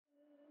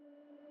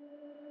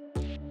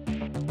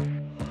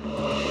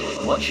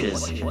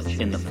Watchers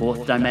in the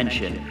Fourth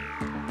Dimension.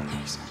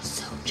 There's a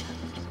soldier.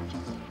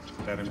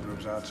 That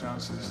improves our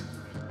chances.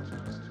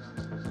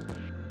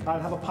 I'll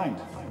have a pint.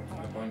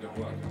 A pint of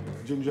what?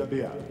 Ginger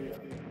beer.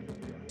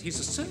 He's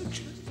a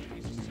surgeon.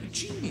 A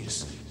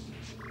genius.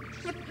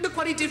 Look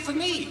what he did for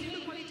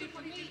me.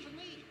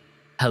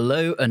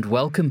 Hello and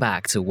welcome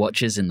back to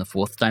Watchers in the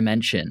Fourth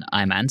Dimension.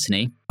 I'm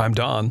Anthony. I'm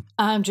Don.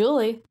 I'm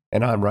Julie.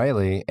 And I'm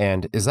Riley.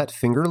 And is that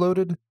finger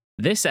loaded?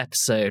 This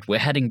episode, we're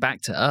heading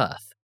back to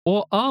Earth.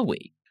 Or are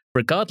we?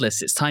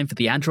 Regardless, it's time for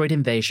the android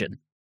invasion.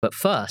 But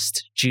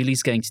first,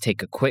 Julie's going to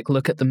take a quick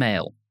look at the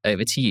mail.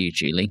 Over to you,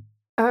 Julie.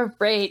 All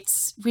right.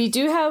 We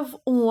do have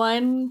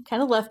one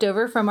kind of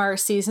leftover from our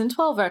season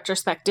 12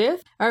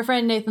 retrospective. Our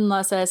friend Nathan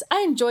Law says,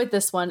 I enjoyed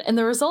this one, and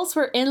the results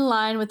were in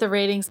line with the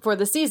ratings for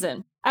the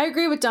season. I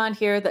agree with Don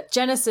here that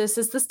Genesis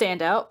is the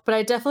standout, but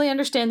I definitely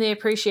understand the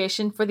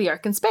appreciation for the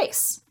arc in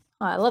space.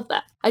 Oh, I love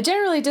that. I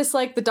generally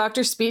dislike the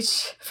Doctor's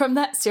speech from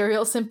that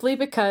serial simply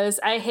because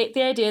I hate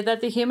the idea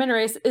that the human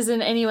race is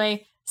in any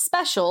way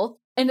special,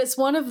 and it's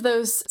one of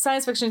those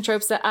science fiction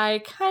tropes that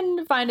I kind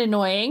of find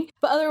annoying,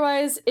 but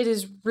otherwise it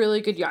is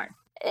really good yarn.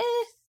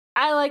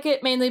 I like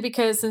it mainly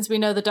because since we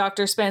know the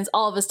Doctor spends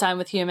all of his time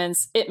with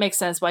humans, it makes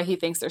sense why he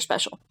thinks they're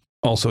special.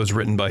 Also, it's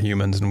written by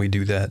humans, and we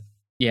do that.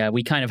 Yeah,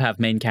 we kind of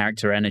have main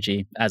character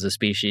energy as a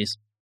species.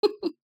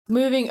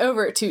 Moving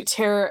over to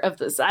Terror of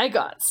the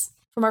Zygons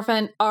from our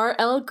friend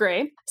R.L.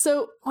 Gray.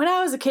 So when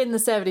I was a kid in the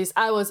 70s,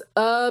 I was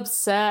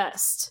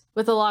obsessed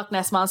with the Loch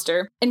Ness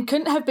Monster and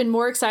couldn't have been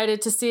more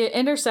excited to see it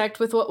intersect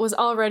with what was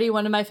already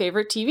one of my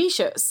favorite TV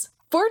shows.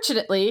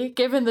 Fortunately,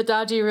 given the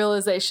dodgy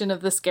realization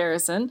of this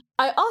garrison,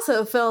 I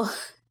also fell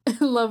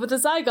in love with the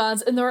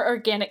Zygons and their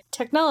organic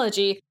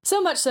technology, so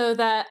much so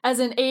that as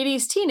an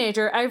 80s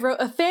teenager, I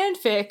wrote a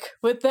fanfic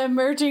with them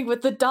merging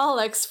with the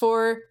Daleks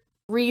for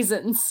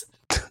reasons.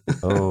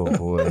 Oh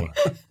boy.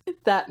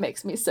 That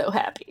makes me so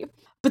happy.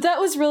 But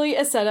that was really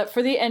a setup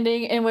for the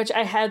ending in which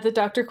I had the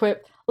Doctor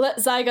quip, let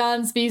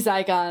Zygons be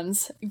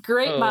Zygons.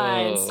 Great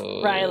minds,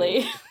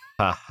 Riley.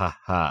 Ha ha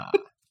ha.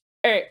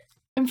 All right.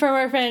 And from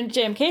our friend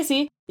Jam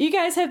Casey, you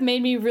guys have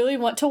made me really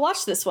want to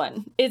watch this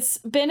one. It's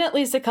been at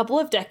least a couple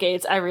of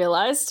decades, I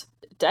realized.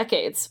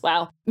 Decades.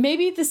 Wow.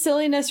 Maybe the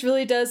silliness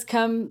really does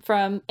come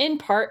from, in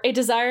part, a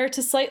desire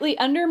to slightly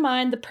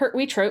undermine the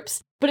Pertwee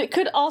tropes, but it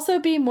could also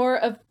be more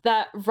of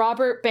that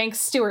Robert Banks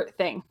Stewart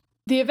thing.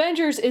 The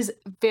Avengers is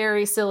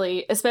very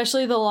silly,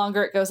 especially the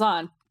longer it goes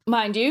on.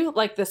 Mind you,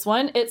 like this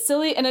one, it's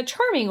silly in a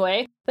charming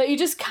way that you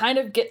just kind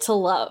of get to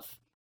love.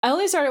 I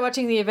only started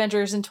watching The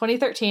Avengers in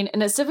 2013,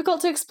 and it's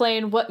difficult to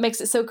explain what makes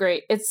it so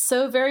great. It's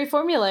so very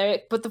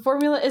formulaic, but the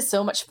formula is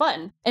so much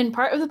fun. And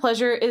part of the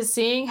pleasure is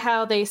seeing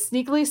how they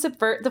sneakily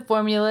subvert the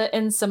formula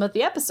in some of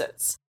the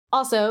episodes.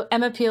 Also,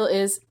 Emma Peel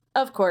is,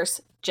 of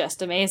course,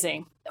 just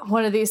amazing.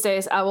 One of these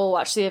days, I will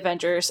watch The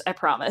Avengers, I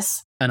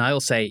promise. And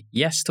I'll say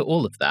yes to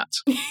all of that.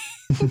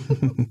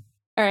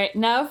 All right,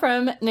 now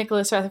from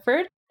Nicholas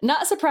Rutherford.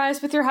 Not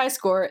surprised with your high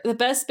score, the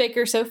best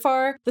baker so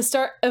far, the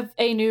start of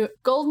a new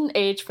golden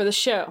age for the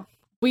show.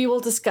 We will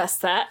discuss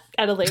that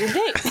at a later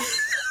date.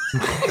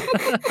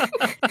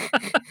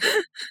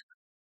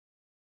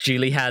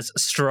 Julie has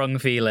strong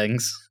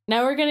feelings.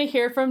 Now we're going to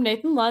hear from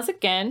Nathan Laws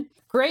again.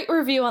 Great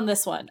review on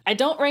this one. I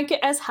don't rank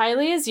it as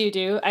highly as you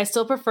do. I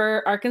still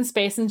prefer Ark in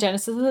Space and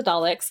Genesis of the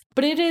Daleks,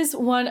 but it is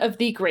one of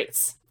the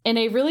greats, and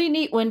a really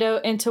neat window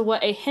into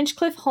what a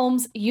Hinchcliffe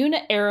Holmes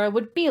unit era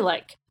would be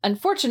like.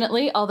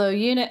 Unfortunately, although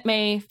unit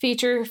may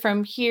feature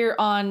from here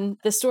on,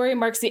 the story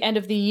marks the end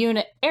of the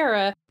unit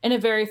era in a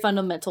very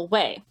fundamental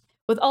way.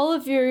 With all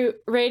of you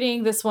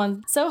rating this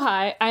one so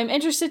high, I'm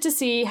interested to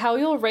see how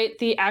you'll rate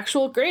the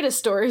actual greatest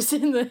stories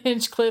in the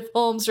Hinchcliffe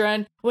Holmes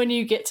run when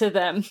you get to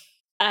them.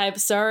 I'm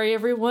sorry,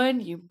 everyone,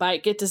 you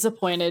might get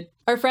disappointed.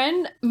 Our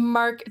friend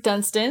Mark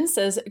Dunstan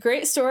says,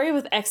 great story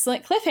with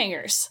excellent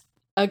cliffhangers.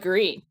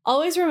 Agreed.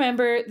 Always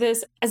remember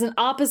this as an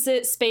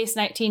opposite Space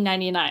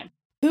 1999.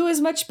 Who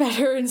is much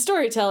better in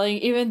storytelling,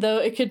 even though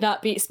it could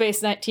not beat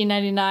Space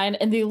 1999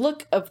 and the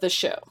look of the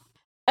show.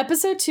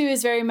 Episode 2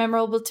 is very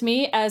memorable to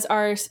me as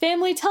our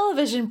family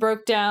television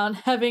broke down,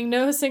 having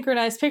no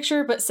synchronized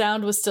picture, but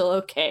sound was still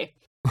okay.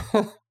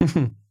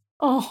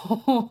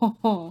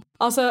 Oh.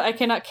 Also, I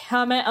cannot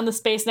comment on the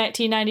Space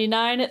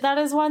 1999. That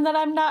is one that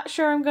I'm not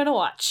sure I'm going to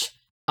watch.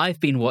 I've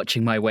been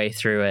watching my way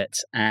through it,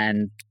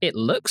 and it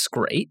looks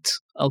great.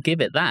 I'll give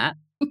it that.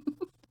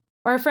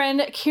 Our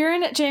friend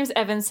Kieran James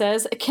Evans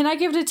says, can I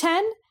give it a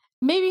 10?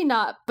 Maybe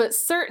not, but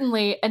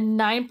certainly a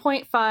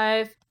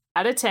 9.5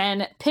 out of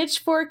 10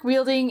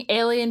 pitchfork-wielding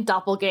alien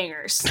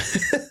doppelgangers.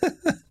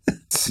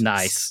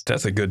 Nice.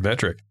 That's a good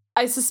metric.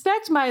 I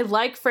suspect my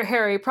like for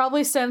Harry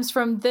probably stems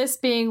from this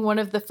being one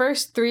of the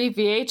first 3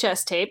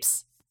 VHS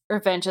tapes,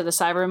 Revenge of the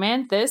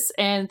Cyberman, this,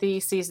 and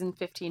the season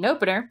 15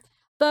 opener.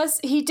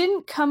 Thus, he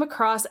didn't come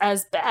across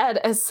as bad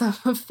as some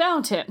have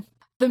found him.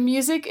 The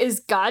music is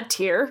god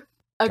tier.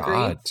 Agreed.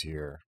 God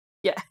tier.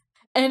 Yeah.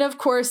 And of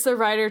course, the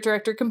writer,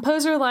 director,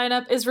 composer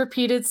lineup is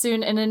repeated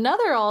soon in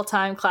another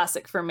all-time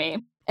classic for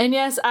me. And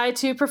yes, I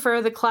too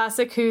prefer the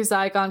classic Who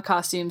Zygon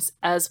costumes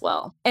as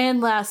well.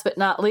 And last but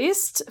not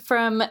least,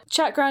 from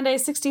Chat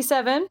Grande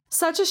 67,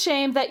 such a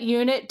shame that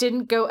unit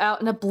didn't go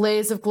out in a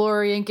blaze of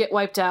glory and get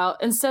wiped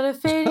out instead of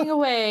fading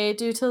away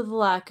due to the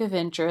lack of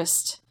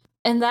interest.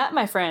 And that,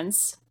 my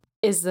friends,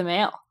 is the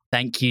mail.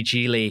 Thank you,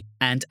 Julie.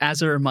 And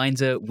as a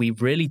reminder, we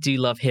really do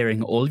love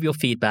hearing all of your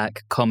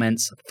feedback,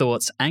 comments,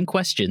 thoughts, and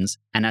questions.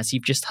 And as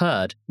you've just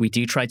heard, we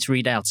do try to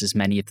read out as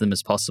many of them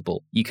as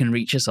possible. You can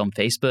reach us on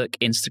Facebook,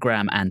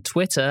 Instagram, and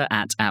Twitter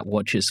at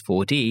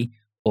Watchers4D,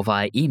 or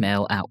via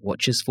email at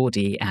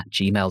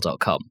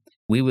watchers4d@gmail.com.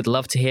 We would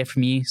love to hear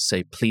from you,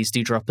 so please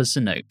do drop us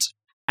a note.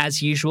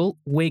 As usual,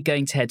 we're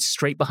going to head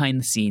straight behind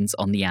the scenes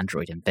on the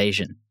Android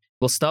invasion.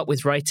 We'll start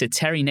with writer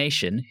Terry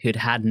Nation, who'd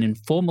had an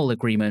informal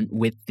agreement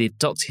with the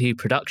Doctor Who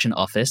production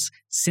office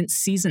since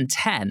season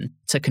 10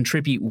 to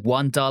contribute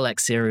one Dalek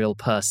serial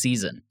per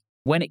season.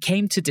 When it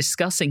came to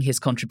discussing his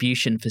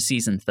contribution for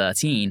season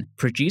 13,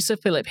 producer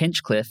Philip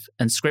Hinchcliffe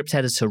and script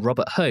editor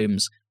Robert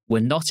Holmes were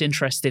not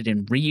interested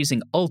in reusing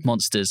old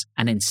monsters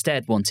and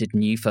instead wanted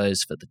new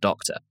foes for the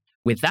Doctor.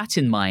 With that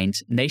in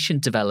mind, Nation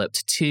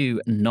developed two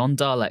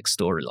non-Dalek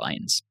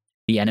storylines,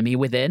 The Enemy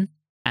Within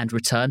and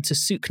Return to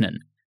Suknan.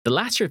 The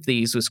latter of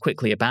these was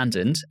quickly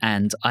abandoned,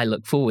 and I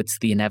look forward to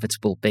the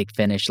inevitable Big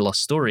Finish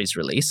Lost Stories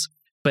release.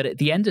 But at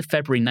the end of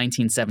February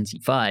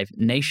 1975,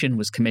 Nation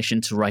was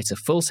commissioned to write a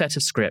full set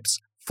of scripts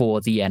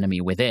for The Enemy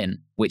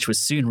Within, which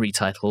was soon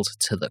retitled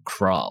to The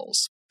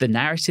Kralls. The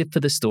narrative for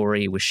the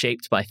story was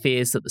shaped by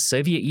fears that the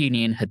Soviet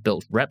Union had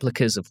built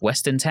replicas of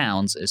Western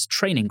towns as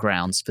training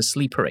grounds for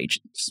sleeper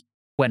agents.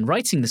 When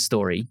writing the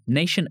story,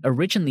 Nation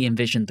originally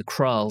envisioned the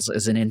Kralls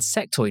as an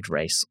insectoid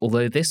race,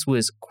 although this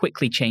was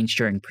quickly changed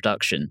during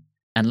production.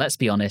 And let's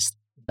be honest,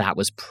 that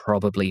was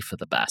probably for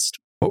the best.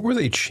 What were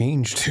they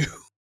changed to?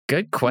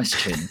 Good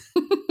question.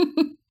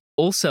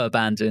 Also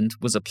abandoned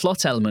was a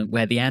plot element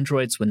where the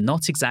androids were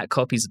not exact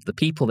copies of the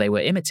people they were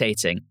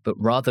imitating, but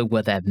rather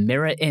were their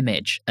mirror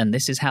image, and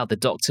this is how the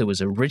Doctor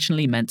was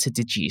originally meant to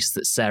deduce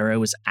that Sarah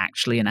was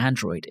actually an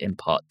android in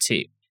Part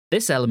 2.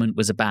 This element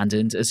was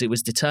abandoned as it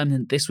was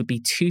determined this would be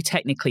too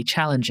technically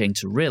challenging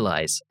to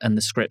realize, and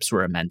the scripts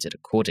were amended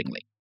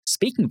accordingly.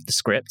 Speaking of the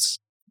scripts,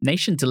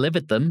 Nation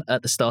delivered them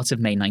at the start of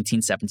May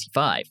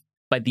 1975.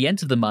 By the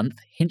end of the month,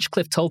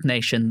 Hinchcliffe told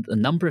Nation that the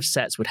number of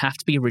sets would have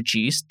to be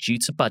reduced due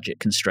to budget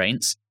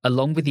constraints,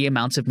 along with the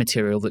amount of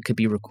material that could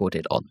be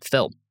recorded on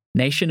film.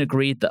 Nation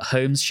agreed that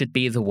Holmes should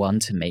be the one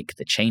to make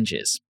the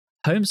changes.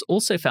 Holmes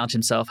also found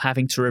himself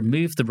having to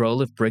remove the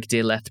role of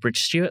Brigadier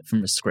Lethbridge Stewart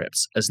from the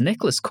scripts, as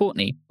Nicholas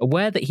Courtney,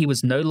 aware that he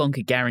was no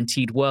longer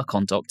guaranteed work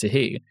on Doctor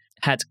Who,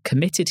 had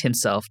committed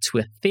himself to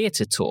a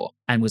theatre tour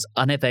and was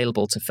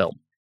unavailable to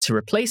film. To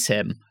replace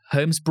him,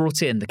 Holmes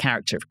brought in the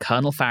character of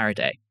Colonel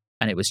Faraday,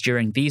 and it was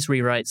during these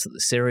rewrites that the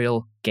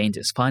serial gained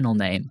its final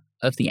name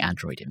of The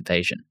Android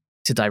Invasion.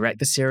 To direct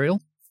the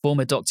serial,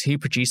 former Doctor Who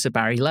producer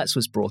Barry Letts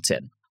was brought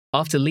in.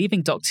 After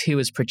leaving Doctor Who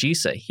as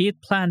producer, he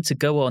had planned to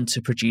go on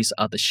to produce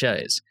other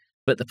shows,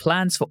 but the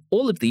plans for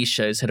all of these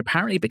shows had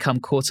apparently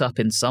become caught up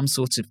in some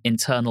sort of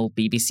internal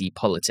BBC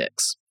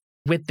politics.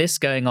 With this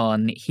going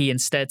on, he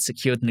instead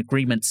secured an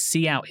agreement to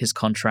see out his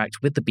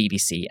contract with the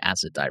BBC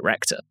as a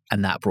director,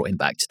 and that brought him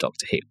back to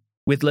Doctor Who.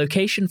 With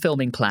location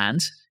filming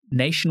planned,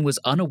 Nation was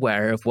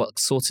unaware of what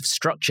sort of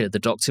structure the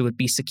Doctor would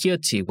be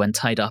secured to when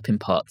tied up in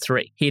Part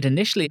 3. He had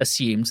initially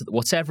assumed that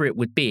whatever it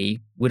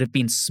would have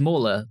been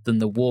smaller than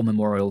the war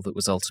memorial that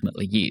was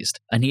ultimately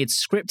used, and he had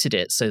scripted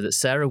it so that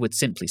Sarah would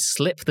simply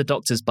slip the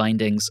Doctor's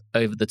bindings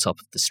over the top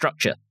of the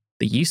structure.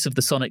 The use of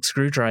the sonic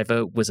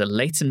screwdriver was a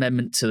late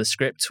amendment to the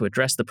script to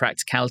address the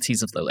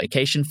practicalities of the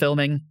location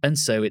filming, and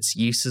so its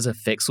use as a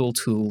fix-all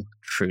tool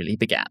truly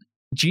began.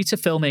 Due to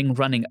filming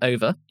running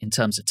over, in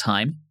terms of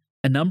time,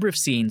 a number of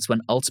scenes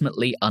went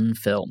ultimately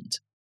unfilmed.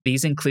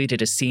 These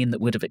included a scene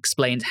that would have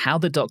explained how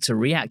the Doctor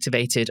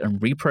reactivated and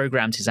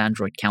reprogrammed his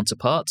android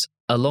counterpart,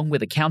 along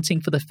with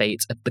accounting for the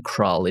fate of the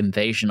Krall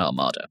invasion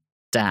armada.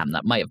 Damn,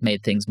 that might have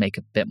made things make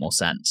a bit more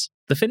sense.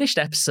 The finished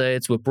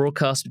episodes were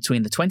broadcast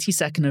between the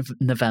 22nd of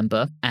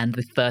November and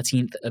the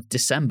 13th of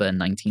December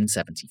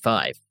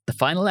 1975. The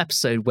final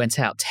episode went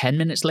out 10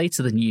 minutes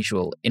later than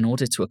usual in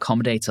order to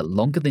accommodate a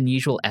longer than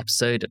usual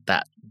episode of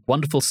that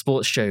wonderful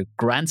sports show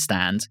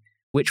Grandstand,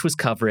 which was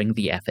covering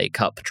the FA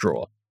Cup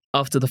draw.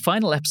 After the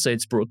final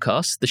episode's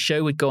broadcast, the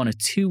show would go on a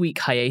 2-week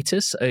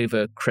hiatus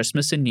over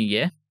Christmas and New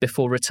Year,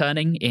 before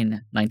returning in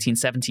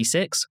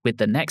 1976 with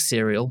the next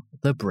serial,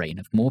 The Brain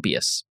of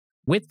Morbius.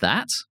 With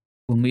that,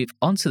 we'll move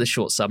on to the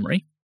short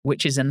summary,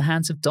 which is in the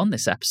hands of Don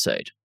this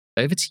episode.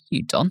 Over to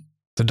you, Don.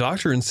 The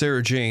Doctor and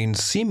Sarah Jane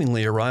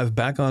seemingly arrive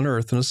back on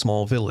Earth in a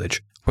small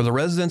village, where the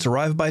residents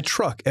arrive by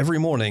truck every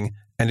morning,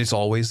 and it's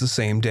always the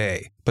same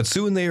day. But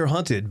soon they are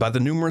hunted by the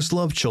numerous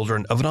love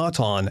children of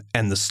Nauton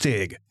and the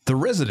Stig. The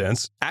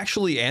residents,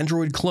 actually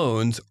android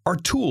clones, are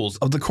tools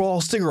of the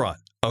Krall Stigron.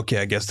 Okay,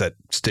 I guess that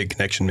Stig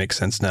connection makes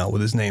sense now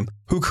with his name.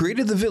 Who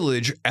created the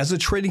village as a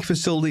trading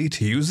facility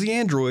to use the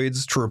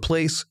androids to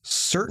replace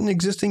certain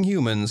existing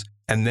humans,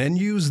 and then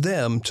use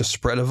them to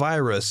spread a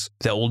virus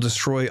that will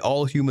destroy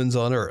all humans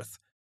on Earth.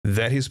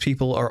 that his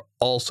people are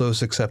also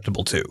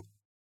susceptible to.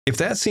 If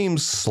that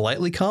seems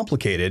slightly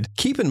complicated,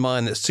 keep in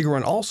mind that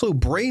Sigrun also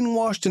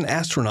brainwashed an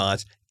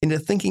astronaut into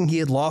thinking he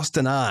had lost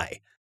an eye,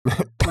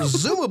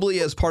 presumably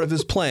as part of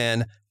his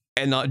plan,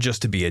 and not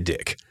just to be a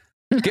dick.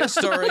 Guest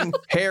starring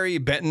Harry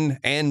Benton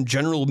and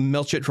General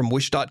Melchett from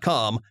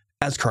Wish.com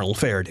as Colonel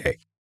Faraday.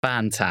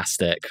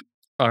 Fantastic.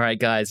 All right,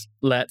 guys,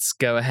 let's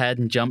go ahead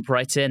and jump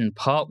right in.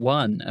 Part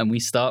 1, and we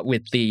start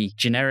with the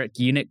generic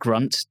unit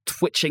grunt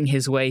twitching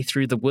his way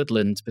through the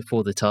woodland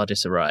before the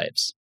TARDIS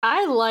arrives.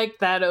 I like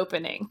that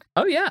opening.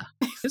 Oh, yeah,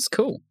 it's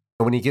cool.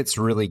 When he gets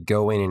really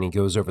going and he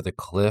goes over the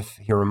cliff,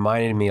 he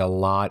reminded me a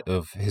lot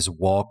of his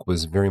walk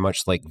was very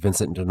much like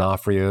Vincent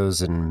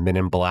D'Onofrio's in Men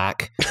in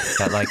Black,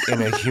 that like in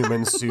a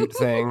human suit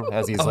thing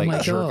as he's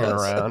like jerking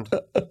around.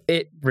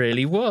 It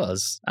really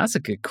was. That's a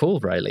good call,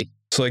 Riley.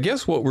 So I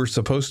guess what we're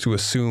supposed to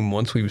assume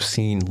once we've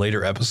seen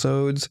later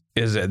episodes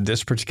is that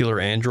this particular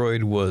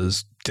android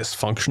was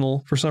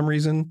dysfunctional for some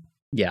reason.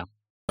 Yeah.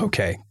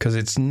 Okay, because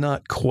it's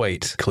not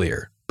quite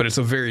clear. But it's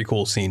a very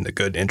cool scene, a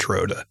good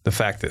intro to the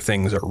fact that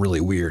things are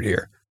really weird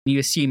here. You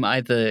assume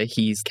either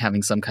he's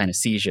having some kind of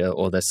seizure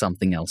or there's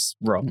something else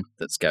wrong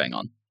that's going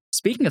on.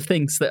 Speaking of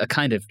things that are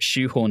kind of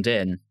shoehorned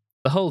in,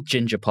 the whole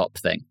ginger pop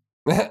thing.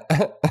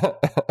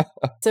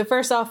 So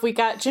first off, we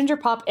got ginger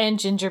pop and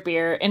ginger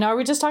beer. And are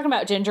we just talking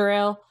about ginger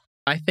ale?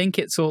 I think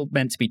it's all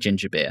meant to be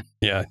ginger beer.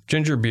 Yeah,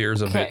 ginger beer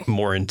is a bit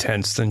more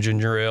intense than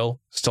ginger ale.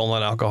 Still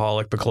not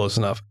alcoholic, but close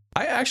enough.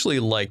 I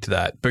actually liked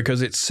that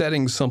because it's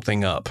setting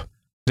something up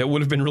that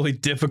would have been really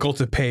difficult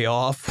to pay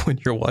off when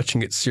you're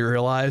watching it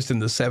serialized in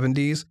the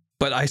 70s,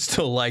 but I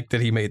still like that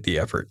he made the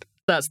effort.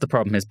 That's the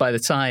problem, is by the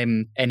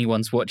time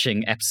anyone's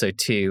watching episode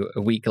 2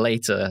 a week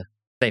later,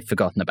 they've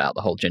forgotten about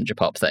the whole ginger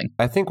pop thing.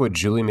 I think what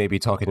Julie may be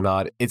talking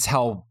about, it's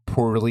how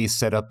poorly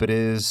set up it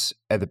is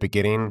at the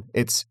beginning.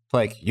 It's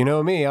like, you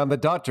know me, I'm the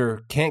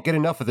doctor, can't get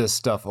enough of this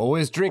stuff,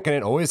 always drinking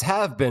it, always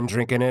have been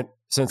drinking it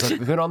since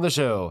I've been on the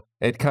show.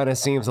 It kind of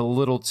seems a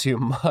little too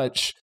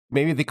much.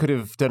 Maybe they could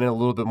have done it a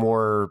little bit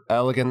more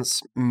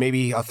elegance,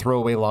 maybe a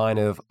throwaway line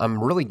of, I'm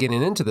really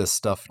getting into this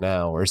stuff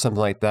now, or something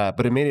like that.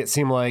 But it made it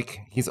seem like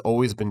he's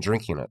always been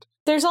drinking it.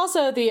 There's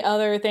also the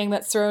other thing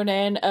that's thrown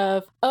in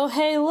of, oh,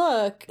 hey,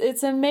 look,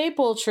 it's a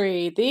maple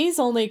tree. These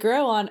only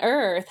grow on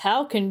Earth.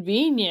 How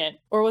convenient.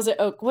 Or was it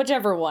oak?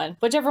 Whichever one.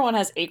 Whichever one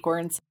has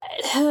acorns.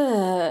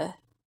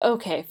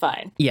 Okay,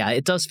 fine. Yeah,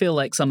 it does feel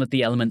like some of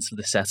the elements of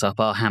the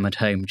setup are hammered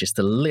home just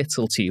a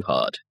little too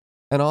hard.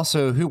 And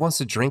also, who wants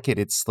to drink it?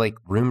 It's like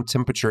room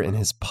temperature in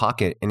his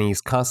pocket, and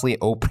he's constantly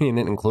opening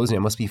it and closing it.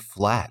 It must be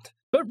flat.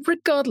 But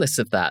regardless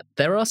of that,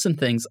 there are some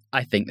things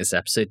I think this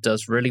episode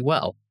does really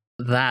well.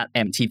 That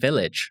empty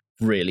village,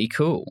 really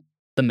cool.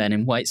 The men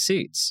in white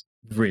suits,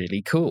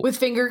 really cool. With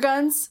finger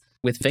guns?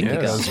 With finger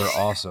guns. Those are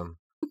awesome.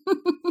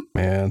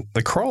 Man,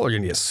 the Crawl are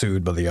going to get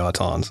sued by the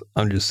Autons.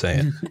 I'm just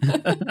saying.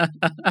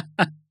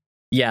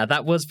 Yeah,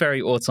 that was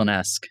very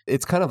Auton-esque.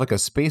 It's kind of like a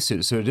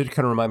spacesuit, so it did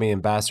kind of remind me of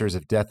Ambassadors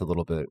of Death a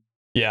little bit.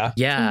 Yeah.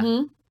 Yeah.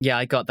 Mm-hmm. Yeah,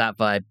 I got that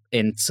vibe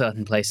in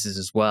certain places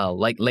as well.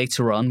 Like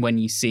later on when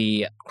you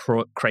see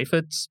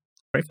Crayford's?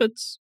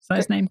 Is that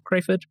his name?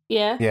 Crayford?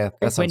 Yeah. Yeah,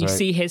 that sounds When you right.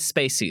 see his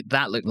spacesuit,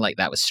 that looked like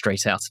that was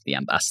straight out of the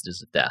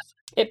Ambassadors of Death.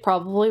 It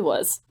probably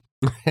was.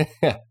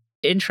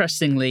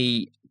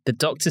 Interestingly, the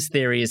Doctor's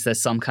theory is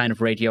there's some kind of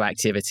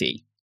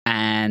radioactivity.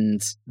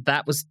 And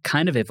that was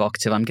kind of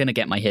evocative. I'm going to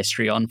get my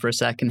history on for a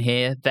second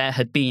here. There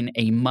had been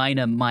a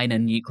minor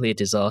nuclear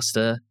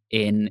disaster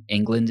in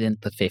England in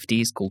the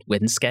 50s called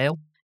Windscale.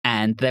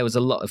 And there was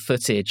a lot of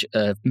footage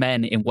of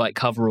men in white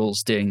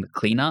coveralls doing the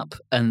cleanup.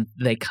 And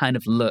they kind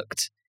of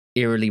looked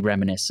eerily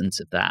reminiscent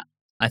of that.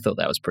 I thought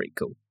that was pretty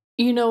cool.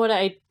 You know what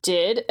I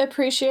did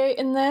appreciate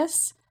in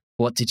this?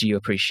 What did you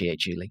appreciate,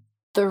 Julie?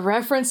 The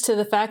reference to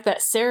the fact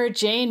that Sarah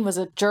Jane was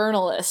a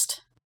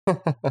journalist.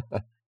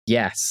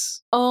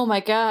 Yes. Oh my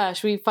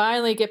gosh, we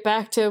finally get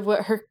back to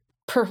what her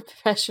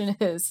profession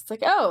is. It's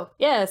like, oh,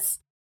 yes.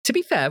 To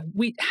be fair,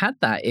 we had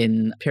that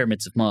in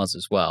Pyramids of Mars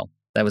as well.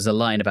 There was a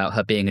line about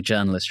her being a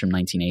journalist from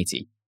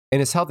 1980.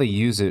 And it's how they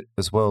use it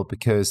as well,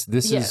 because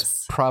this Yes.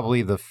 is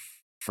probably the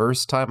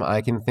first time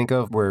I can think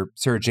of where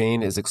Sarah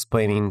Jane is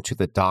explaining to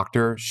the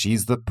Doctor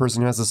she's the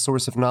person who has a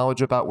source of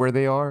knowledge about where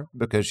they are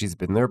because she's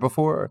been there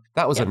before.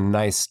 That was a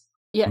nice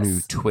Yes. new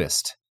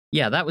twist.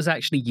 Yeah, that was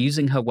actually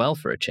using her well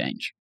for a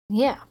change.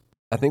 Yeah.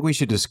 I think we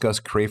should discuss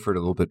Crayford a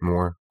little bit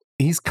more.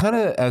 He's kind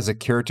of, as a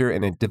character,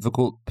 in a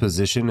difficult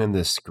position in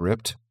this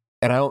script.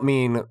 And I don't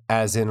mean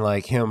as in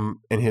like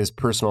him and his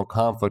personal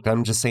conflict.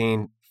 I'm just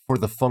saying for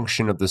the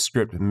function of the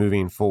script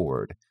moving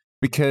forward.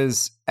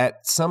 Because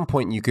at some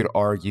point you could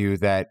argue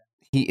that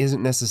he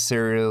isn't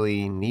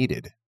necessarily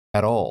needed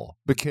at all.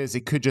 Because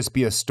it could just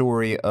be a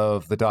story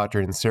of the Doctor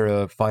and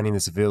Sarah finding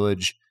this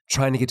village,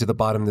 trying to get to the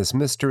bottom of this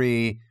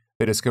mystery.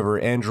 They discover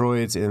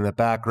androids in the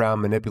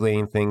background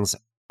manipulating things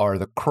are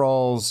the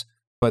Crawls.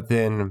 But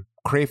then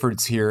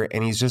Crayford's here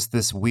and he's just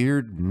this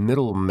weird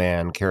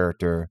middleman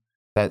character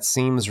that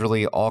seems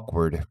really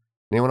awkward.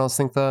 Anyone else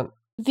think that?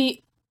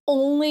 The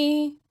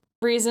only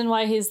reason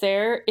why he's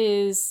there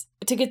is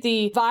to get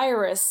the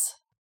virus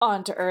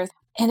onto Earth.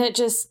 And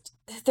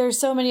there's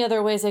so many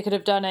other ways they could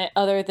have done it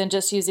other than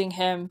just using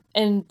him.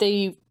 And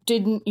they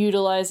didn't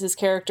utilize his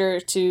character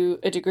to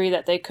a degree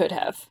that they could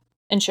have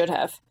and should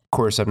have. Of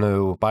course, I'm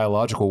no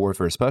biological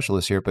warfare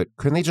specialist here, but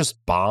couldn't they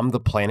just bomb the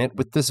planet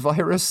with this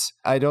virus?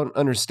 I don't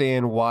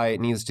understand why it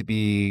needs to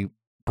be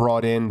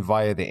brought in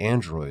via the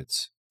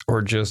androids.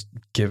 Or just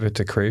give it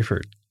to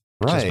Crayford.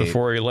 Right. Just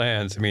before he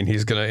lands. I mean,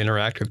 he's going to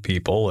interact with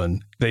people,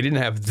 and they didn't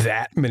have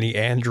that many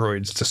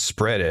androids to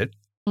spread it.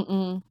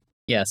 Mm-mm.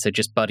 Yeah, so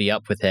just buddy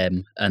up with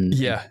him and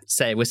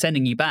say, we're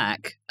sending you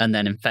back, and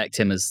then infect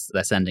him as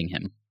they're sending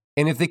him.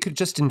 And if they could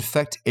just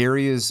infect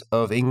areas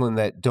of England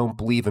that don't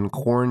believe in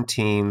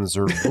quarantines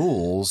or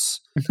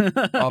rules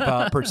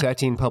about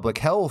protecting public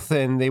health,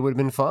 then they would have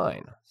been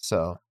fine.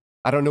 So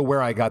I don't know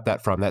where I got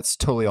that from. That's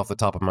totally off the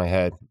top of my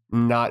head.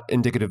 Not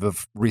indicative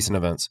of recent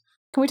events.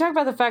 Can we talk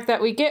about the fact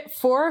that we get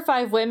 4 or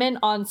 5 women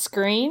on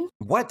screen?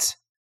 What?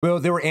 Well,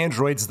 they were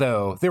androids,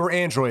 though. They were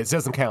androids.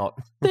 Doesn't count.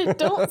 They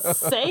don't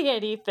say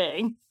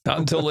anything. Not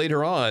until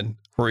later on,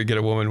 where we get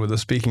a woman with a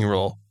speaking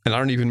role. And I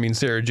don't even mean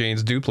Sarah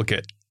Jane's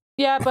duplicate.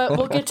 Yeah, but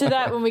we'll get to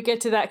that when we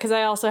get to that, because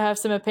I also have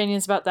some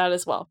opinions about that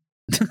as well.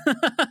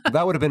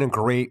 That would have been a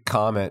great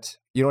comment.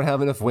 You don't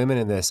have enough women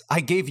in this. I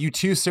gave you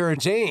 2 Sarah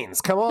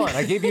Janes. Come on.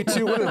 I gave you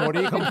 2 women. What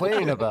are you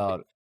complaining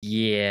about?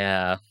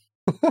 Yeah.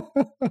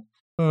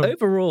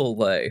 Overall,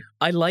 though,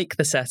 I like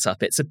the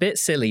setup. It's a bit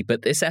silly,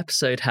 but this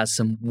episode has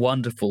some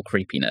wonderful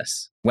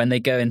creepiness. When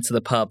they go into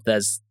the pub,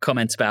 there's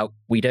comments about,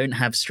 we don't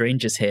have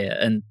strangers here.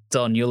 And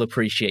Don, you'll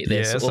appreciate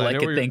this. Yes, All I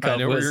could think I of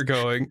know was, where you're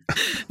going.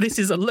 This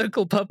is a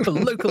local pub for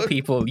local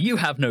people. You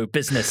have no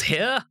business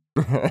here.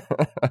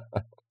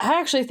 I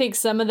actually think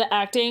some of the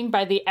acting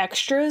by the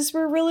extras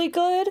were really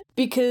good,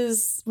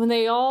 because when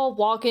they all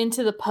walk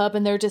into the pub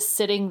and they're just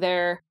sitting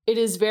there, it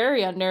is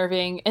very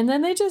unnerving. And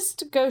then they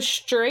just go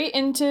straight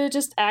into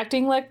just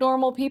acting like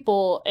normal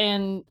people.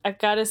 And I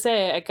gotta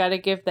say, I gotta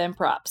give them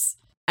props.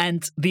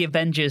 And the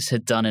Avengers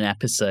had done an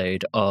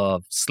episode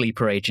of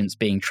sleeper agents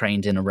being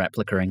trained in a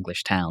replica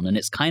English town, and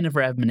it's kind of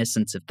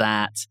reminiscent of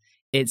that.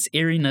 Its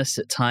eeriness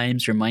at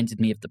times reminded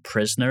me of The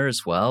Prisoner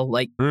as well.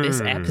 Like, this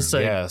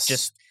episode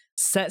just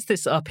sets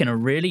this up in a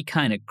really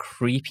kind of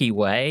creepy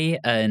way,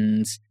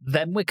 and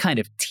then we're kind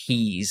of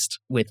teased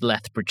with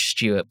Lethbridge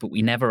Stewart, but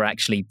we never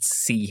actually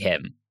see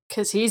him.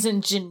 Because he's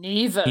in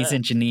Geneva. He's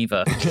in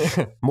Geneva.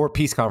 More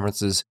peace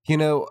conferences. You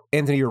know,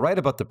 Anthony, you're right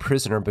about The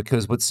Prisoner,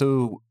 because what's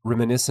so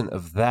reminiscent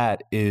of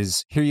that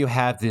is here you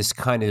have this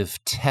kind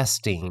of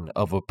testing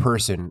of a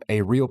person,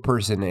 a real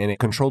person in a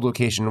controlled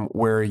location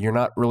where you're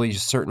not really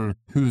certain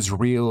who's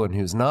real and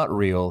who's not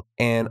real.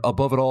 And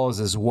above it all is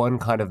this one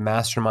kind of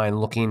mastermind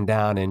looking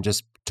down and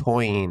just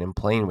toying and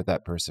playing with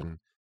that person.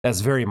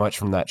 That's very much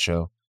from that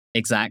show.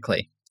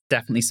 Exactly.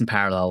 Definitely some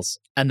parallels.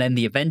 And then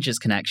the Avengers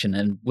connection,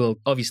 and we'll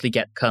obviously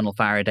get Colonel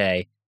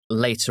Faraday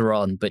later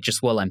on, but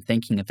just while I'm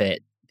thinking of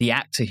it, the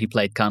actor who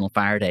played Colonel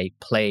Faraday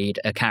played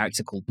a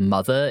character called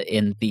Mother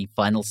in the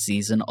final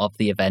season of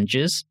The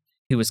Avengers,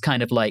 who was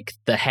kind of like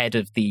the head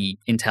of the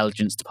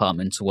intelligence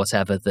department or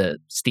whatever that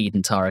Steed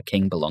and Tara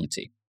King belonged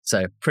to.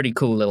 So pretty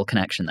cool little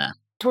connection there.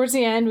 Towards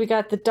the end, we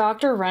got the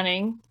doctor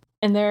running,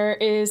 and there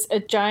is a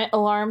giant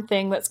alarm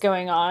thing that's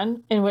going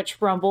on in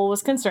which Rumble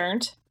was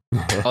concerned.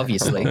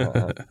 Obviously.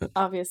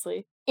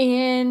 Obviously.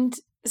 And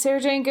Sarah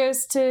Jane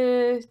goes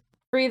to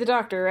free the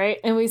doctor, right?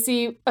 And we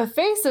see a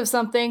face of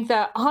something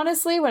that,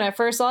 honestly, when I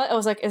first saw it, I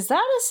was like, is that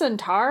a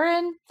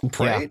Centauran?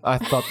 Yeah, I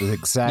thought the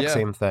exact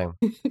same thing.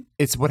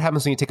 It's what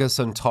happens when you take a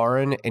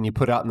Centauran and you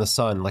put it out in the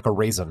sun like a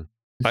raisin.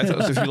 I thought it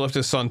was if you left a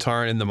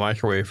Centauran in the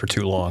microwave for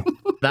too long.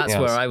 That's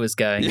where I was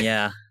going,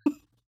 yeah.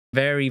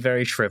 Very,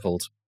 very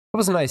shriveled. It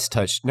was a nice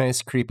touch,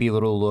 nice creepy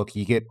little look.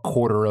 You get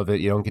quarter of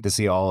it, you don't get to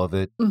see all of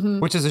it,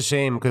 which is a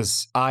shame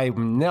because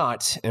I'm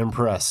not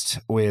impressed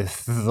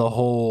with the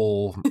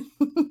whole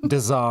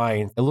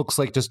design. It looks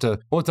like just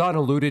well, Don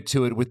alluded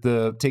to it with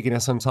the taking a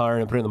Centauran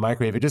and putting it in the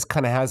microwave. It just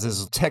kind of has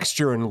this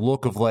texture and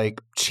look of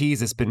like cheese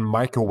that's been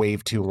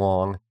microwaved too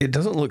long. It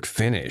doesn't look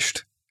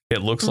finished.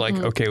 It looks like,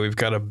 okay, we've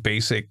got a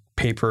basic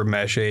paper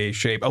mache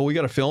shape. Oh, we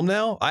got a film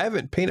now? I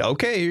haven't painted.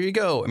 Okay, here you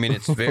go. I mean,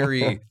 it's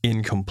very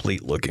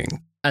incomplete looking.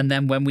 And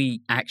then when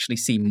we actually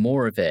see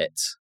more of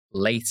it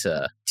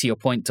later, to your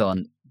point,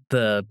 Don,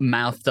 the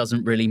mouth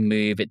doesn't really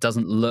move. It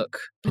doesn't look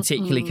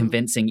particularly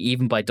convincing,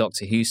 even by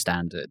Doctor Who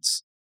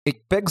standards.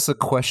 It begs the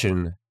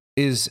question,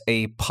 is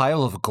a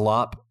pile of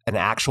glop an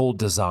actual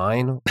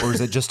design, or is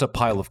it just a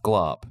pile of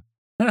glop?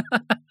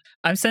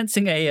 I'm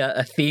sensing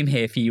a theme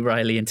here for you,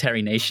 Riley, and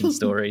Terry Nation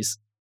stories.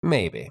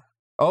 Maybe.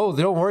 Oh,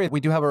 don't worry.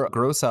 We do have our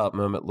gross out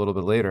moment a little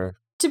bit later.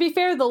 To be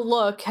fair, the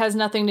look has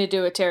nothing to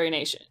do with Terry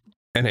Nation.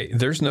 And hey,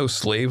 there's no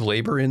slave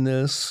labor in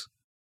this.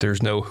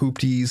 There's no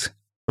hoopties.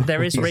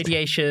 There is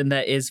radiation.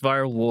 There is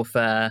viral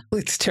warfare.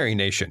 It's Terry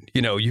Nation.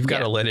 You know, you've got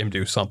to let him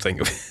do something.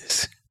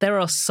 There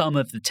are some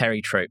of the Terry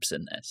tropes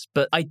in this.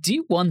 But I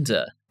do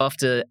wonder,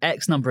 after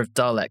X number of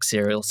Dalek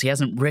serials, he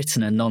hasn't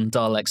written a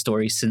non-Dalek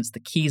story since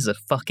the Keys of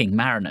fucking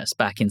Marinus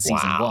back in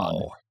season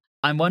 1.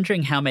 I'm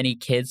wondering how many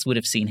kids would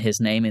have seen his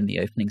name in the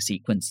opening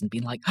sequence and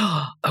been like,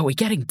 oh, are we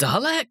getting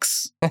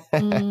Daleks?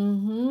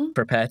 Mm-hmm.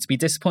 Prepare to be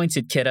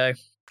disappointed, kiddo.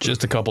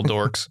 Just a couple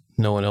dorks.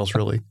 No one else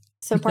really.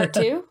 So part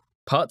 2?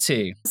 Part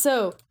 2.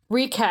 So,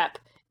 recap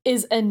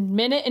is 1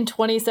 minute and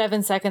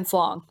 27 seconds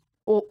long.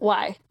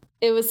 Why?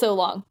 It was so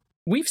long.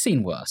 We've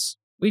seen worse.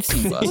 We've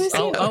seen worse. We've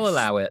seen I'll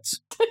allow it.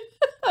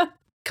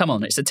 Come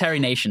on, it's a Terry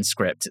Nation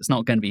script. It's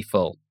not going to be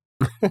full.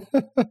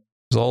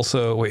 There's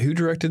also, wait, who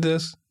directed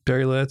this?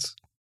 Barry Letts?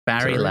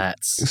 Barry Sorry.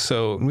 Letts.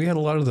 So we had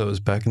a lot of those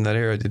back in that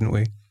era, didn't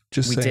we?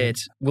 Just We saying. did.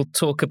 We'll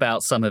talk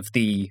about some of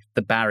the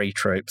Barry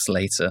tropes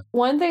later.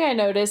 One thing I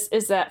noticed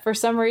is that for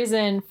some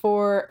reason,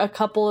 for a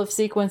couple of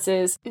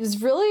sequences, he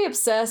was really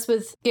obsessed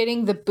with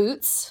getting the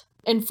boots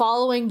and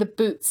following the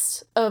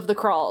boots of the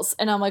crawls.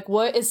 And I'm like,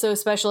 what is so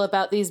special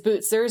about these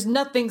boots? There's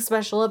nothing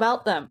special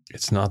about them.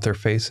 It's not their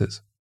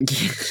faces.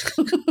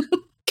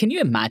 Can you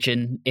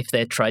imagine if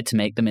they tried to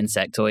make them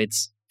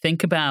insectoids?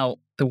 Think about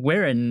the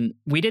Wirren.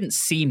 We didn't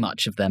see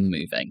much of them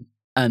moving,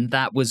 and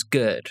that was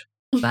good.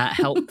 That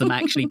helped them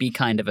actually be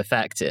kind of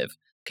effective.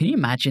 Can you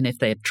imagine if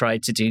they had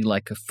tried to do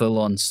like a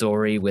full-on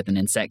story with an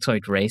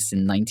insectoid race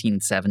in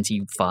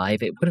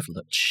 1975? It would have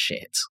looked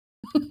shit.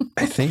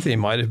 I think they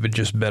might have been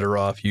just better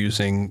off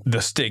using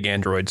the Stig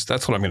androids,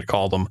 that's what I'm going to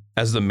call them,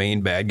 as the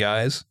main bad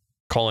guys,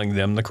 calling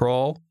them the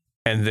Crawl,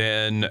 and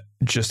then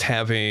just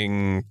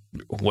having,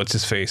 what's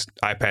his face,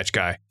 Eye Patch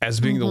Guy, as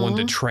being the one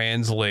to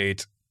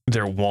translate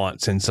their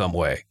wants in some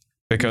way.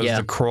 Because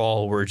the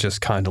Crawl were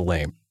just kind of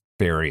lame.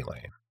 Very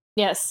lame.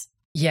 Yes.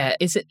 Yeah,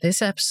 is it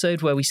this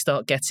episode where we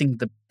start getting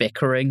the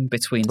bickering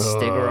between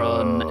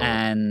Stigeron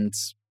and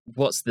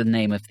what's the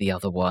name of the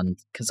other one?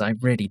 Because I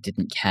really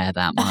didn't care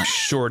that much.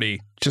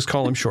 Shorty. Just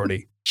call him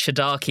Shorty.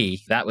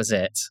 Shadaki, that was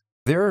it.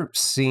 Their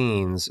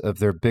scenes of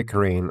their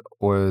bickering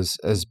was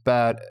as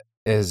bad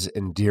as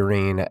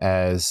endearing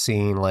as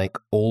seeing like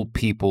old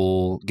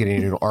people getting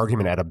into an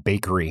argument at a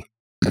bakery.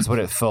 That's what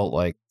it felt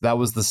like. That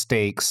was the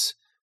stakes.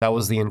 That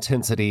was the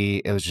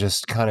intensity. It was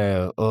just kind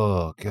of,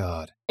 oh,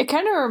 God. It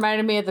kind of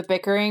reminded me of the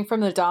bickering from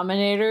the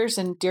Dominators,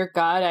 and dear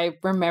God, I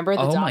remember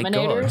the Oh my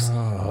Dominators.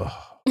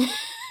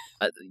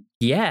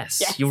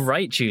 Yes, you're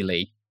right,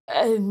 Julie.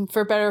 And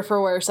for better or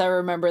for worse, I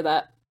remember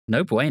that.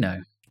 No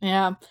bueno.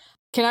 Yeah.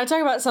 Can I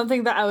talk about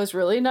something that I was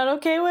really not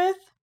okay with?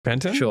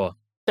 Benton? Sure.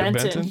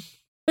 Benton.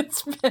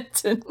 It's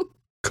Benton.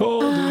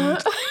 Called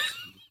it.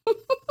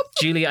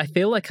 Julie, I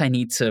feel like I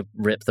need to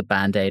rip the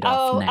Band-Aid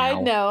off now. I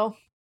know.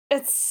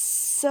 It's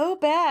so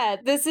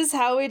bad. This is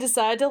how we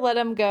decide to let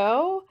him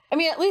go. I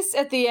mean, at least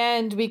at the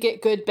end, we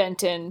get good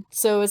Benton.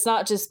 So it's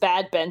not just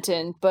bad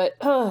Benton, but,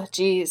 oh,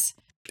 geez.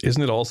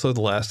 Isn't it also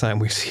the last time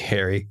we see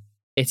Harry?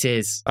 It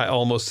is. I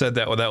almost said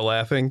that without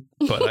laughing,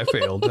 but I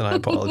failed, and I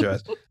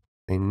apologize.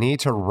 They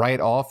need to write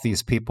off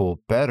these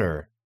people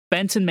better.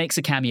 Benton makes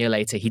a cameo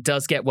later. He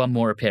does get one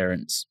more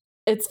appearance.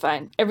 It's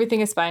fine.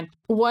 Everything is fine.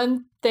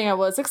 One thing I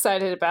was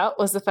excited about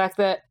was the fact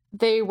that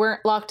they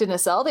weren't locked in a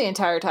cell the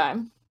entire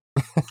time.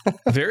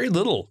 Very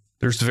little.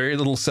 There's very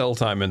little cell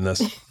time in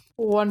this.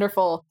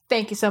 Wonderful.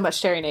 Thank you so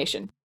much, Terry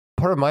Nation.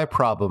 Part of my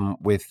problem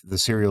with the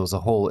serial as a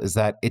whole is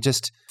that it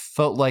just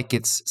felt like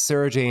it's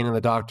Sarah Jane and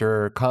the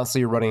Doctor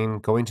constantly running,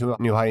 going to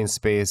a new hiding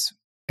space,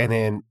 and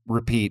then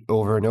repeat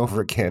over and over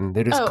again.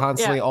 They're just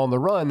constantly on the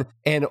run.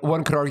 And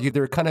one could argue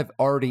they're kind of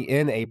already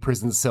in a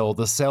prison cell,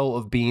 the cell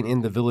of being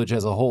in the village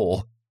as a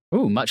whole.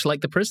 Ooh, much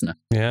like The Prisoner.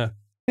 Yeah.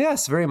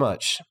 Yes, very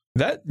much.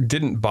 That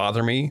didn't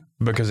bother me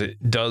because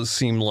it does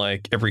seem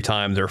like every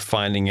time they're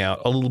finding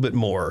out a little bit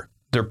more,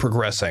 they're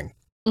progressing.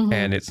 Mm-hmm.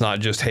 And it's not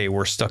just, hey,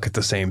 we're stuck at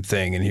the same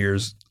thing and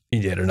here's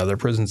yet another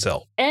prison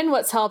cell. And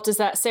what's helped is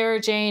that Sarah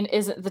Jane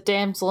isn't the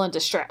damsel in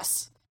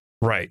distress.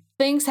 Right.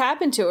 Things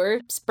happen to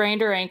her,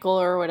 sprained her ankle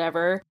or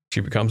whatever.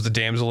 She becomes the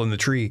damsel in the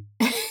tree.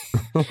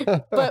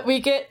 But we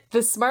get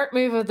the smart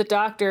move of the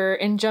Doctor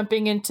in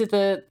jumping into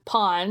the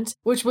pond,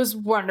 which was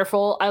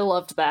wonderful. I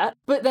loved that.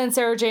 But then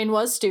Sarah Jane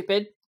was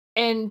stupid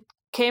and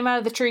came out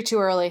of the tree too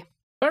early. If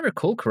I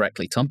recall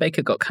correctly, Tom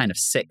Baker got kind of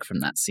sick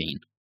from that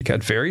scene. He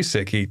got very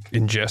sick. He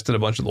ingested a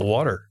bunch of the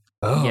water.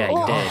 Oh, Yeah, he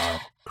Oh.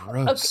 did.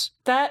 Gross.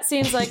 That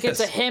seems like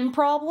it's a Yes. him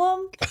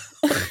problem.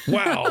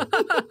 Wow.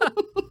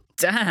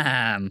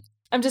 Damn.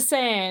 I'm just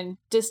saying,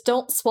 just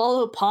don't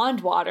swallow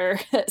pond water.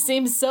 That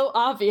seems so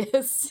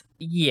obvious.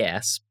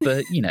 Yes,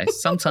 but,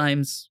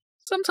 sometimes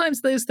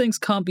those things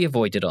can't be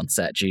avoided on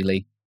set,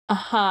 Julie.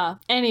 Uh-huh.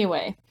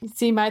 Anyway, you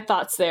see my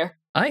thoughts there.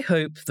 I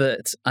hope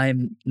that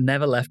I'm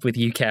never left with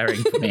you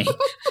caring for me.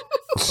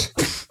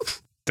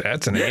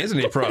 That's an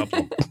Anthony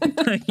problem.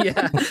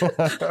 Yeah.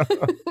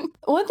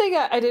 One thing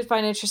I did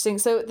find interesting,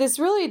 so this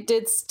really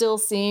did still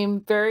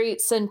seem very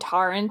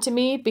Centauran to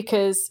me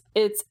because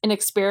it's an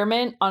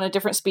experiment on a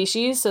different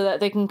species so that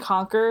they can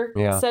conquer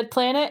said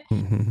planet.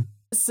 Mm-hmm.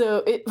 So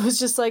it was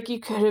just like you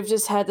could have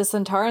just had the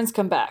Centaurans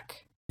come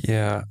back.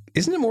 Yeah.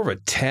 Isn't it more of a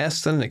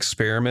test than an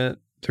experiment?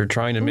 They're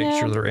trying to make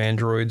sure their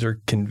androids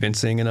are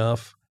convincing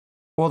enough.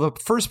 Well, the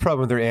first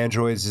problem with their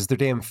androids is their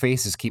damn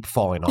faces keep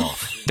falling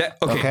off. That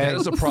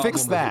is a problem.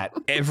 Fix that.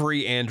 With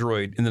every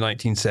android in the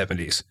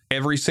 1970s.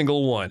 Every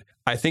single one.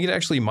 I think it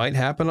actually might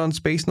happen on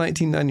Space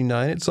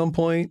 1999 at some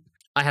point.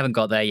 I haven't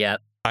got there yet.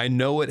 I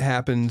know it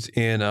happens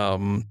in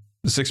The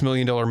 $6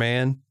 Million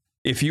Man.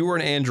 If you were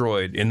an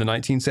android in the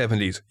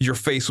 1970s, your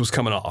face was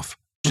coming off.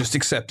 Just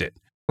accept it.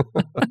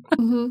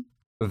 Mm-hmm.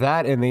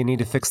 That, and they need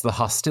to fix the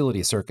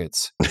hostility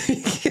circuits.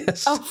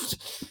 Yes.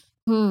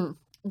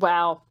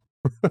 Wow.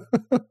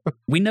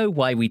 We know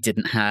why we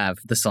didn't have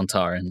the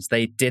Sontarans.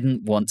 They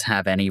didn't want to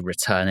have any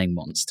returning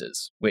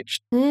monsters, which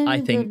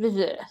I think...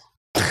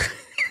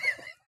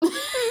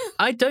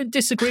 I don't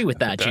disagree with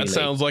that, Julie. That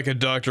sounds like a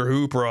Doctor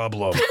Who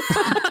problem.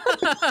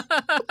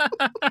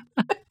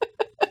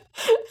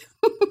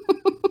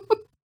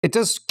 It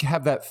does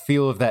have that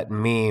feel of that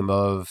meme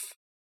of,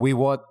 we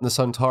want the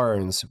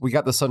Sontarans. We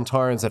got the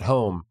Sontarans at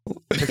home.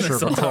 Picture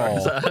of a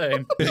call.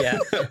 Yeah.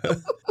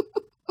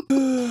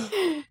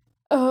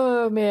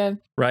 Oh, man.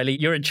 Riley,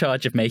 you're in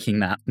charge of making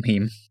that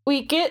meme.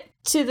 We get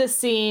to the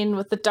scene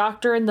with the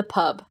doctor in the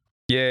pub.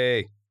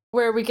 Yay.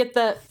 Where we get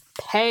the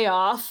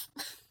payoff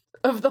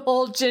of the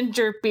whole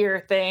ginger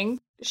beer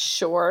thing.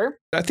 Sure.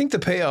 I think the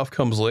payoff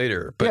comes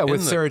later. But yeah,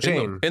 with Sarah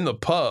Jane. In the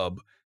pub,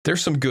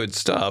 there's some good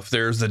stuff.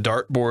 There's the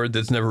dartboard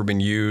that's never been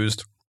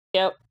used.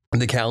 Yep.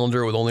 The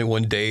calendar with only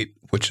one date,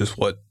 which is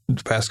what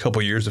the past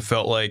couple of years have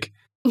felt like.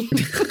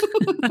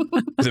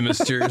 The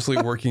mysteriously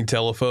working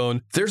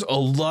telephone. There's a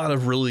lot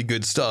of really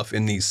good stuff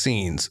in these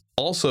scenes.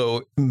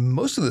 Also,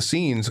 most of the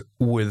scenes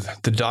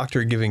with the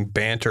doctor giving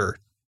banter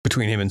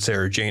between him and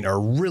Sarah Jane are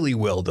really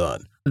well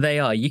done. They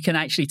are. You can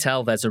actually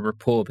tell there's a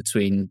rapport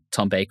between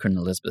Tom Baker and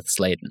Elizabeth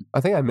Sladen.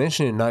 I think I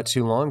mentioned it not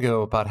too long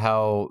ago about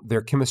how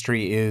their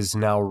chemistry is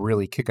now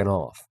really kicking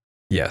off.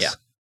 Yes. Yeah.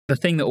 The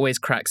thing that always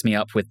cracks me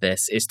up with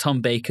this is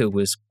Tom Baker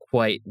was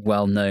quite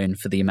well known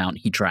for the amount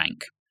he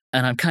drank.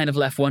 And I'm kind of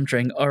left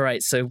wondering, all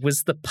right, so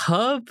was the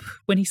pub,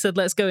 when he said,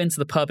 let's go into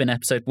the pub in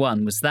episode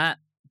 1, was that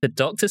the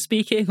doctor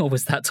speaking or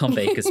was that Tom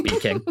Baker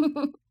speaking?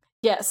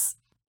 Yes.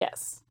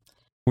 Yes.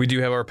 We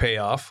do have our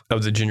payoff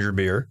of the ginger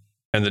beer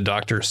and the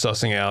doctor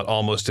sussing out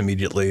almost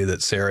immediately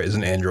that Sarah is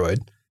an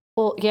android.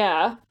 Well,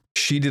 yeah.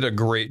 She did a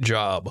great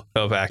job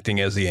of acting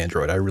as the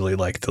android. I really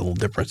like the little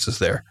differences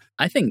there.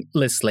 I think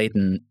Liz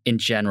Sladen in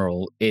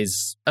general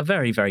is a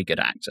very, very good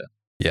actor.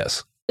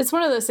 Yes. It's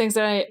one of those things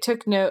that I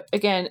took note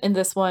again in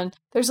this one.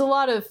 There's a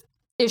lot of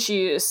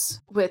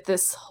issues with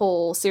this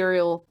whole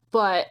serial,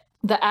 but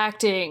the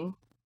acting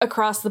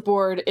across the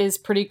board is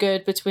pretty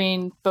good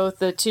between both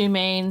the two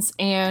mains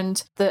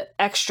and the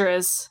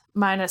extras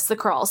minus the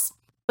crawls.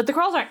 But the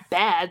crawls aren't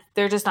bad.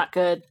 They're just not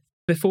good.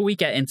 Before we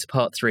get into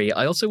part 3,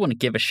 I also want to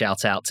give a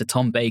shout out to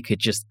Tom Baker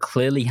just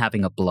clearly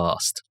having a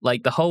blast.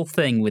 Like the whole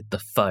thing with the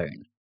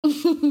phone.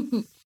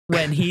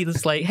 When he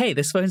was like, hey,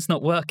 this phone's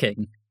not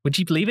working. Would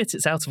you believe it?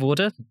 It's out of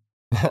order.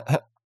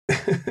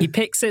 He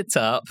picks it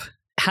up,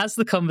 has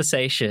the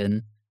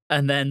conversation,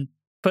 and then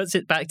puts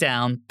it back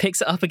down, picks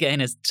it up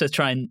again to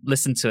try and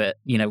listen to it,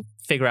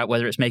 figure out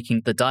whether it's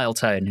making the dial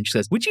tone. And she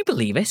goes, would you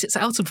believe it? It's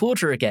out of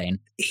order again.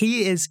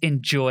 He is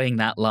enjoying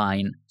that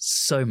line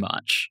so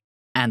much,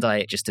 and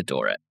I just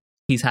adore it.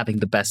 He's having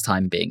the best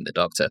time being the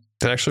Doctor.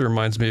 That actually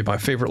reminds me of my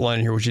favorite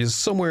line here, which is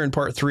somewhere in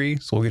part 3,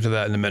 so we'll get to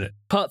that in a minute.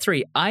 Part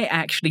 3, I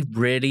actually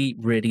really,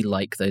 really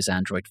like those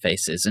android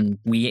faces, and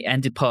we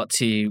ended part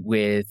 2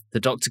 with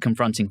the Doctor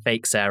confronting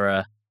fake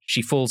Sarah.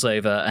 She falls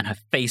over and her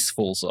face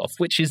falls off,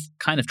 which is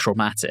kind of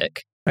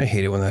traumatic. I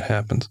hate it when that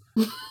happens.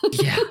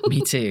 Yeah,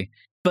 me too.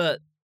 But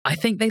I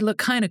think they look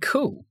kind of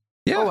cool.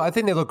 Yeah. Oh, I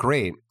think they look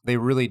great. They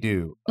really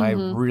do. Mm-hmm. I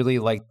really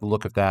like the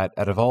look of that.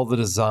 Out of all the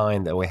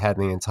design that we had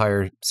in the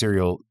entire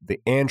serial, the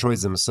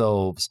androids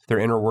themselves, their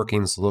inner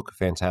workings look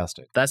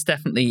fantastic. That's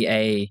definitely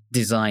a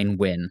design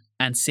win.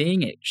 And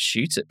seeing it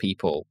shoot at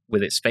people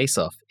with its face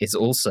off is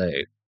also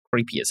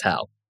creepy as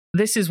hell.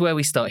 This is where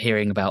we start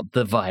hearing about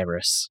the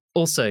virus.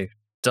 Also,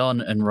 Don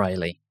and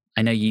Riley,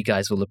 I know you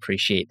guys will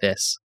appreciate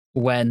this.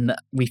 When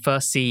we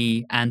first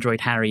see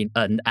Android Harry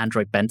and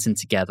Android Benton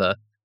together,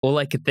 all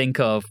I could think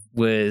of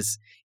was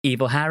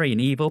Evil Harry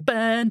and Evil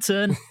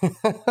Benton.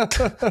 I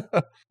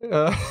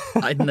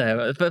don't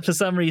know, but for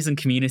some reason,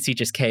 Community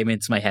just came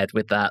into my head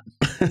with that.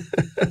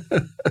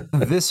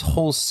 This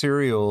whole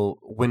serial,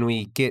 when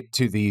we get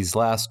to these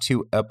last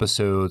 2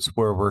 episodes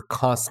where we're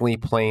constantly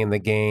playing the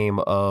game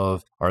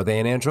of, are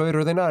they an android or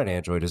are they not an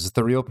android? Is this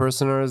the real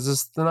person or is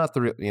this not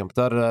the real,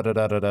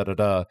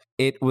 da-da-da-da-da-da-da-da.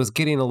 It was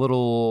getting a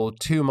little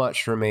too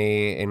much for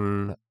me,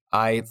 and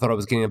I thought it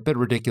was getting a bit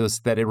ridiculous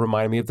that it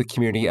reminded me of the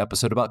Community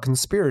episode about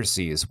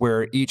conspiracies,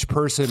 where each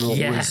person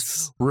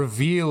was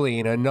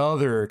revealing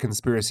another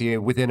conspiracy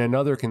within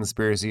another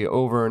conspiracy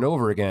over and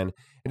over again.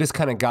 It just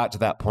kind of got to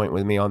that point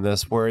with me on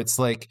this, where it's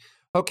like,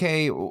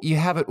 okay, you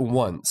have it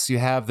once. You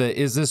have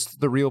is this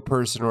the real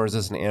person or is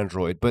this an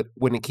android? But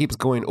when it keeps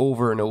going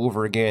over and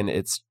over again,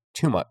 it's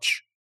too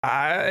much.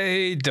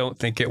 I don't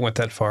think it went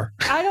that far.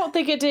 I don't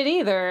think it did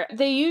either.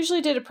 They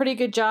usually did a pretty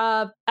good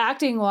job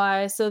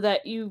acting-wise so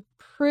that you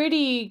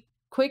pretty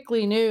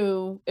quickly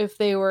knew if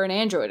they were an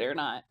android or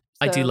not.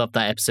 I do So- love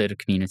that episode of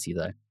Community,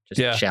 though. Just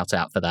Yeah. shout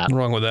out for that. Nothing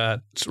wrong with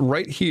that. It's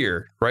right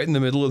here, right in the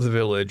middle of the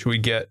village, we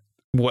get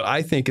what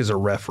I think is a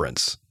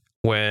reference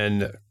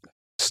when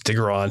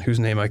Stigron, whose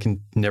name I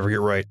can never get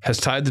right, has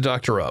tied the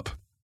doctor up.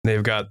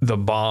 They've got the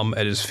bomb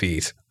at his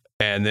feet.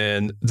 And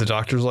then the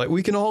doctor's like,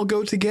 we can all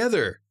go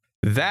together.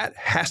 That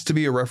has to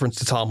be a reference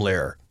to Tom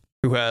Lehrer,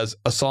 who has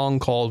a song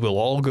called We'll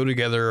All Go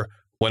Together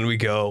When We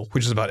Go,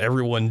 which is about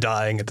everyone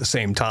dying at the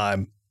same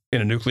time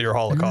in a nuclear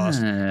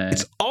holocaust. Ah,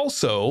 It's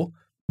also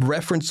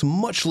referenced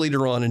much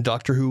later on in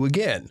Doctor Who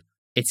again.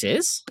 it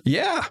is?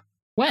 Yeah.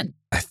 When?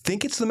 I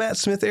think it's the Matt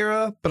Smith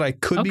era, but I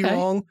could be Okay.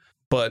 wrong.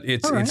 But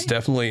it's All right.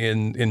 definitely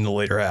in the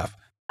later half.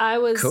 I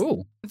was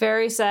Cool.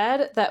 very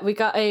sad that we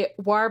got a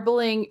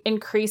warbling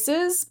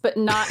increases, but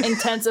not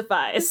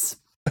intensifies.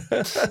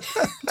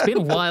 It's been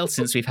a while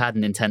since we've had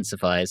an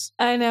intensifies.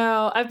 I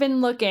know. I've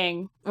been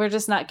looking. We're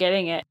just not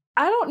getting it.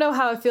 I don't know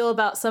how I feel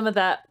about some of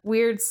that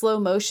weird slow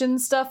motion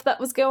stuff that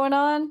was going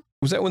on.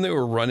 Was that when they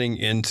were running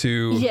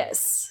into?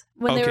 Yes.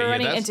 When they were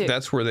running into.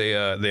 that's where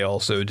they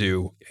also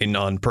do a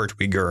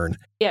non-Pertwee Gurn.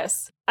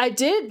 Yes. I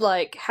did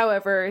like,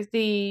 however,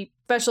 the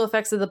special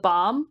effects of the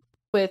bomb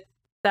with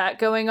that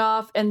going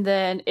off and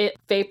then it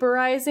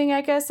vaporizing,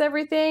 I guess,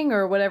 everything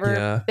or whatever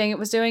Yeah. thing it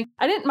was doing.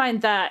 I didn't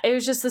mind that. It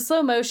was just the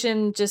slow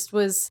motion just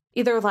was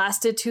either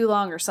lasted too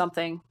long or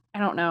something. I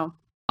don't know.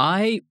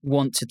 I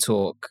want to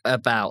talk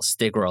about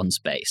Stigron's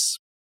base,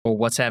 or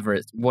whatever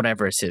it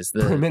is.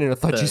 For a minute, I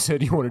thought the- you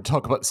said you wanted to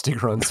talk about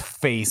Stigron's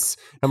face.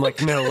 I'm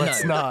like, no,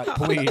 let's not,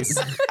 please.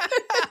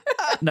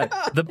 No,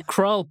 the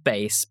Krull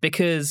base,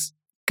 because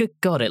good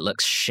God, it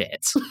looks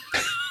shit.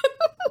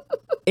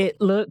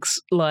 It looks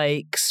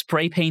like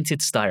spray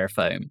painted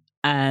styrofoam.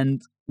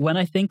 And when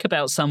I think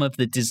about some of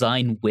the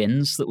design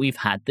wins that we've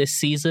had this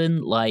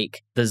season,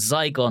 like the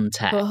Zygon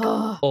tech,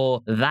 Ugh.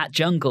 or that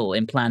jungle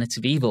in Planet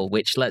of Evil,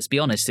 which, let's be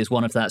honest, is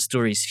one of that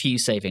story's few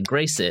saving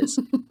graces,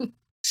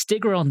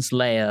 Stigron's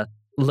lair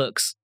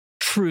looks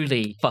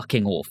truly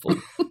fucking awful.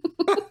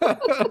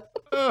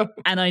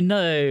 And I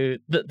know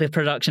that the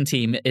production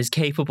team is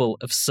capable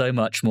of so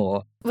much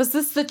more. Was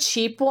this the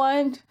cheap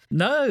one?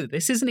 No,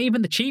 this isn't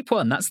even the cheap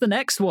one. That's the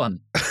next one.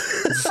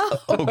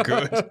 Oh,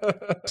 good.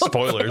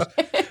 Spoilers.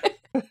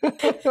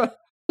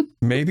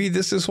 Maybe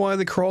this is why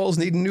the Kralls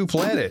need a new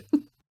planet.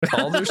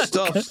 All their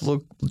stuff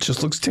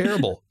just looks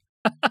terrible.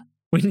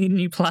 We need a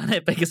new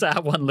planet because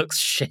our one looks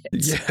shit.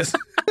 Yes.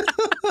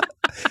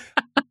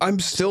 I'm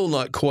still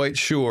not quite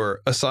sure,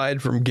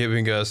 aside from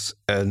giving us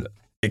an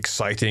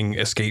exciting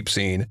escape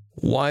scene,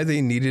 why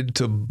they needed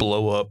to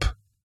blow up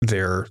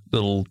their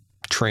little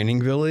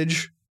training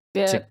village.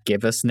 Yeah. To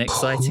give us an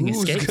exciting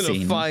Who's escape gonna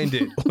scene. find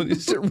it?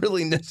 Is it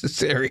really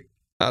necessary?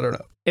 I don't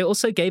know. It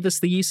also gave us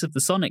the use of the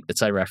Sonic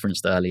that I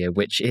referenced earlier,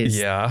 which is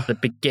Yeah. the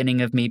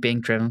beginning of me being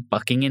driven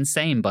fucking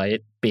insane by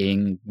it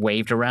being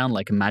waved around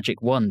like a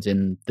magic wand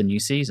in the new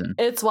season.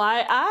 It's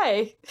why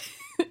I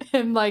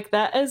am like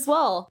that as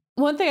well.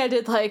 One thing I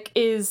did like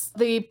is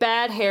the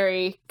bad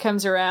Harry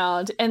comes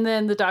around and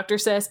then the doctor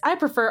says, I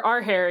prefer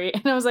our Harry.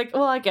 And I was like,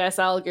 well, I guess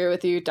I'll agree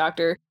with you,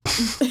 doctor.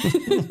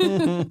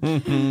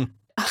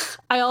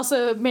 I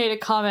also made a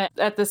comment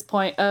at this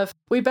point of,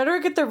 we better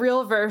get the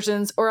real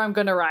versions or I'm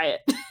going to riot.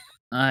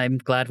 I'm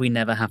glad we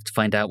never have to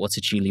find out what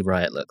a Julie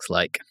Riot looks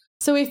like.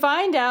 So we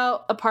find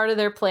out a part of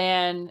their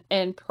plan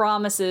and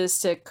promises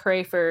to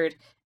Crayford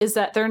is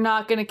that they're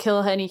not going to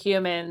kill any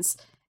humans.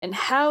 And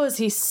how is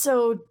he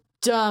so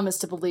dumb as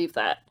to believe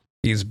that?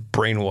 He's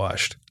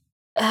brainwashed.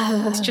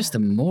 He's just a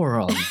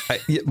moron.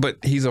 But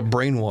he's a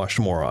brainwashed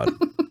moron.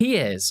 He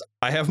is.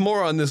 I have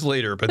more on this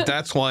later, but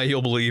that's why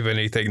he'll believe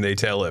anything they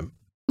tell him.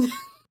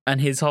 And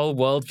his whole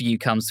worldview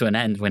comes to an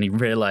end when he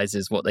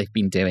realizes what they've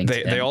been doing to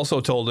him. They also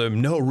told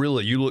him, no,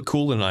 really, you look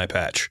cool in an eye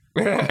patch.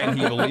 And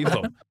he believed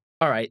them.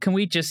 All right, can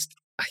we just...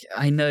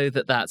 I know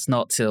that that's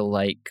not till,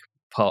 like,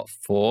 part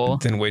 4.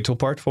 Then wait till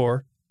part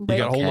 4. You Wait,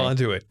 got to hold okay. on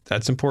to it.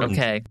 That's important.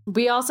 Okay.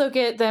 We also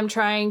get them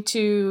trying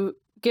to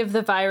give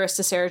the virus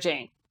to Sarah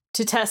Jane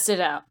to test it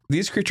out.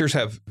 These creatures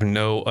have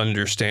no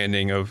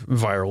understanding of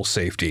viral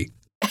safety.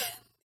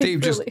 They've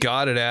just Really.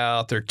 got it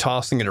out. They're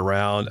tossing it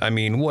around. I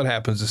mean, what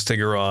happens to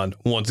Stigron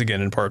once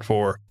again in part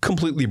 4?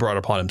 Completely brought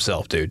upon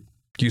himself, dude.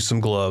 Use some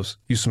gloves.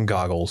 Use some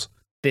goggles.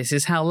 This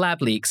is how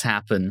lab leaks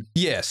happen.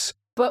 Yes.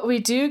 But we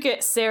do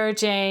get Sarah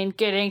Jane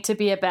getting to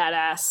be a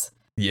badass.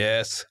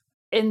 Yes.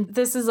 And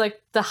this is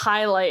like the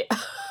highlight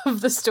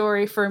of the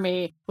story for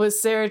me was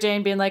Sarah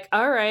Jane being like,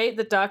 all right,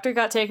 the doctor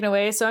got taken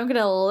away, so I'm going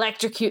to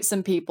electrocute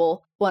some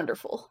people.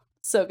 Wonderful.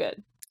 So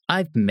good.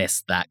 I've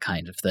missed that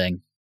kind of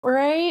thing.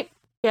 Right?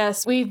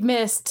 Yes, we've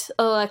missed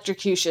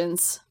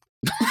electrocutions.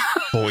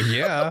 Oh,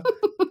 yeah.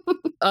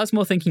 I was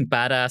more thinking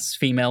badass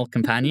female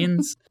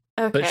companions,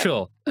 Okay. but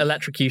sure,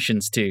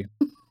 electrocutions too.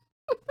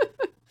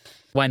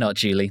 Why not,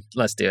 Julie?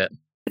 Let's do it.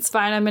 It's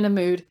fine. I'm in a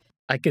mood.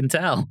 I can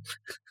tell.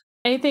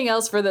 Anything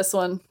else for this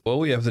one? Well,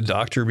 we have the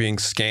doctor being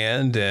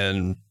scanned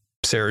and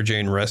Sarah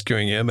Jane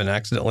rescuing him and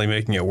accidentally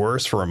making it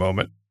worse for a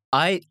moment.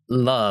 I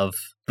love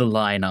the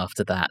line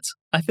after that.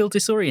 I feel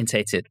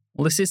disorientated.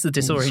 Well, this is the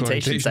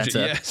disorientation center.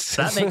 Yes.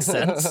 That makes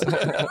sense.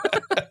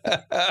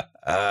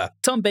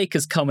 Tom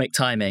Baker's comic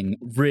timing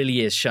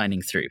really is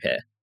shining through here.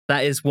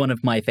 That is one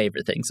of my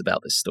favorite things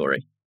about this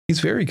story. He's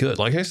very good.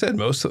 Like I said,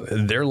 most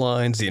of their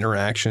lines, the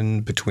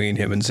interaction between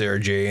him and Sarah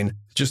Jane,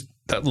 just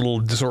that little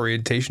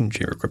disorientation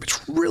chamber grip,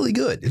 it's really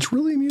good. It's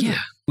really amusing.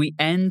 Yeah. We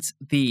end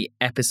the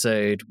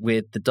episode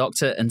with the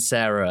Doctor and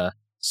Sarah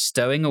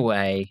stowing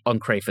away on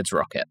Crayford's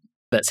rocket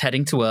that's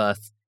heading to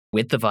Earth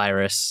with the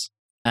virus,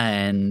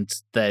 and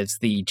there's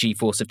the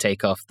G-force of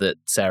takeoff that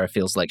Sarah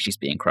feels like she's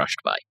being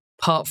crushed by.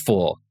 Part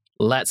 4.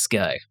 Let's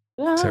go.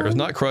 Sarah's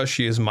not crushed.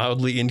 She is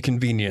mildly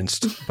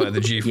inconvenienced by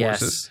the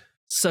G-forces. Yes.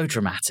 So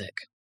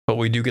dramatic. But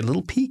we do get a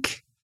little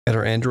peek at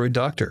our android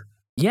doctor.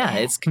 Yeah,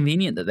 it's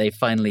convenient that they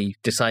finally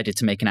decided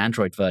to make an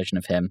android version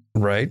of him.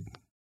 Right?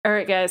 All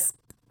right, guys.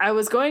 I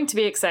was going to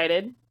be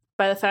excited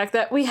by the fact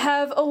that we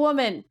have a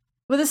woman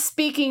with a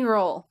speaking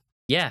role.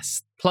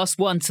 Yes,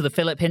 +1 to the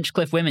Philip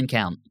Hinchcliffe women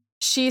count.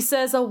 She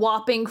says a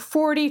whopping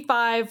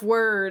 45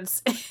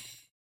 words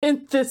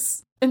in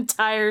this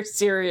entire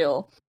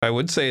serial. I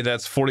would say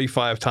that's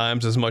 45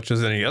 times as much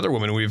as any other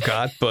woman we've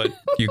got, but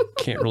you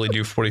can't really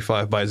do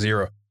 45 by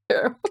 0.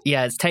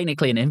 Yeah, it's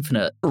technically an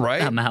infinite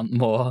amount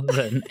more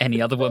than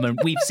any other woman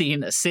we've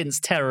seen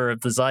since Terror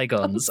of the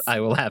Zygons, I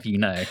will have you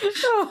know.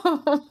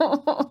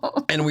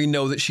 And we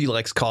know that she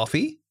likes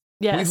coffee.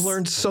 Yes. We've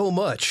learned so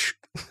much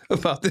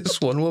about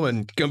this one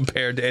woman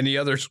compared to any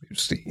others we've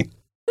seen.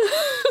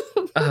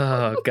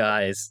 Oh,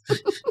 guys.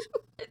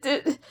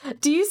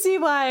 Do you see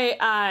why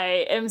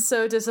I am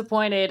so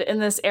disappointed in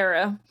this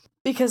era?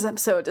 Because I'm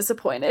so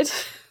disappointed.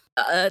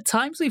 At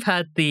times we've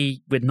had we're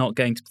not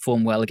going to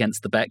perform well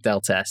against the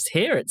Bechdel test.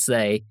 Here it's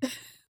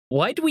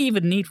why do we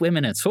even need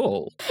women at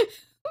all?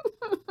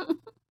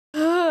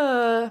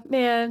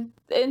 Man.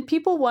 And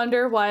people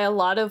wonder why a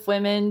lot of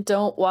women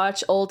don't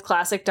watch old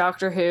classic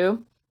Doctor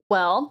Who.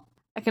 Well,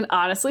 I can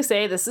honestly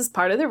say this is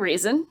part of the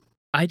reason.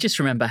 I just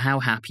remember how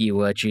happy you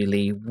were,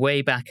 Julie,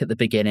 way back at the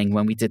beginning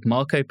when we did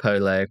Marco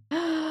Polo.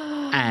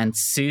 And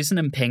Susan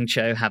and Ping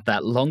Cho have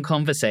that long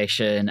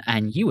conversation,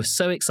 and you were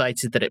so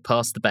excited that it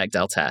passed the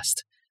Bechdel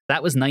test.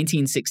 That was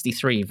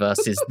 1963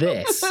 versus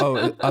this.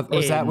 Oh,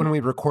 was that when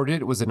we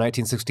recorded it? Was it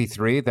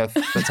 1963?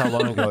 That's how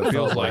long ago it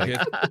feels like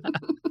it.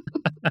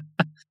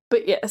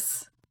 But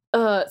yes.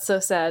 It's so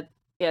sad.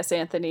 Yes,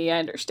 Anthony, I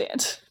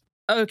understand.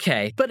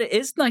 Okay, but it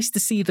is nice to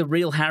see the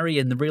real Harry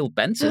and the real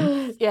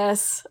Benton.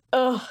 Yes.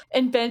 Oh,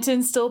 and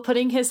Benton still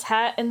putting his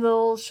hat in the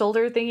little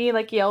shoulder thingy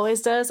like he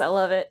always does. I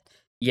love it.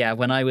 Yeah,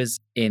 when I was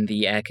in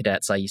the Air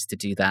Cadets, I used to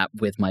do that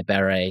with my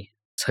beret,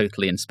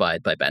 totally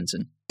inspired by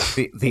Benton.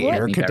 The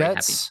Air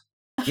Cadets?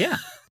 Yeah,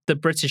 the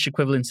British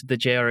equivalent of the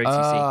JROTC.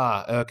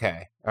 Ah,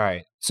 okay. All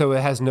right. So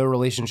it has no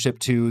relationship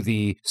to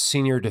the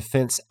senior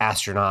defense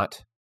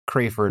astronaut,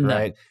 Crayford,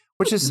 right?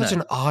 Which is such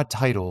an odd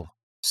title,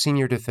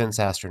 senior defense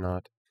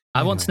astronaut.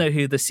 I want to know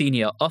who the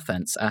senior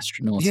offense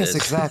astronaut is. Yes,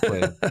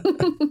 exactly.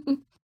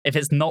 If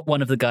it's not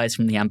one of the guys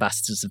from the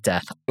Ambassadors of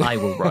Death, I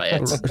will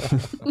riot.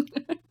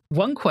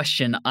 One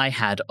question I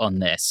had on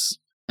this,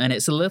 and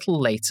it's a little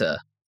later.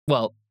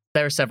 Well,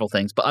 there are several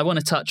things, but I want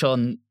to touch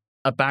on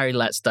a Barry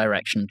Letts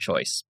direction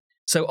choice.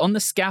 So on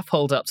the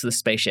scaffold up to the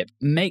spaceship,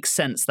 makes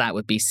sense that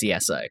would be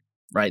CSO,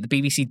 right? The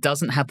BBC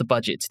doesn't have the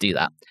budget to do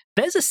that.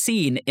 There's a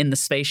scene in the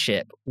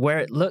spaceship where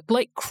it looked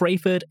like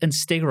Crayford and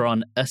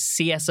Stigron are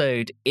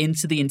CSO'd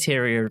into the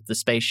interior of the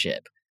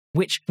spaceship,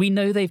 which we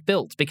know they've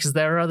built because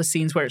there are other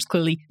scenes where it's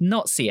clearly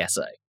not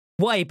CSO.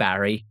 Why,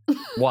 Barry?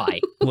 Why?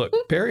 Look,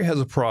 Barry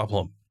has a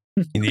problem.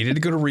 He needed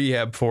to go to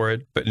rehab for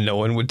it, but no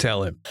one would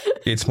tell him.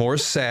 It's more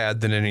sad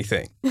than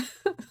anything.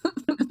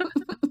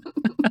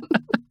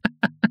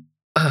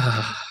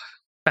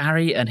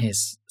 Barry and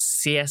his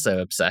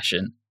CSO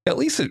obsession. At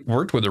least it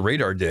worked with the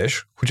radar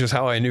dish, which is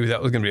how I knew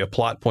that was going to be a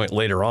plot point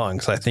later on,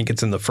 because I think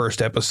it's in the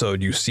first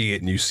episode you see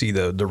it, and you see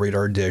the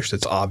radar dish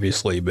that's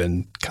obviously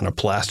been kind of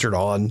plastered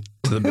on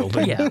to the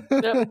building. Yeah.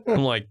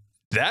 I'm like,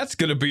 that's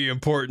going to be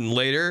important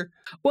later.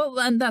 Well,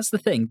 and that's the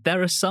thing.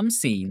 There are some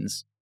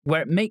scenes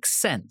where it makes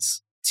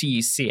sense to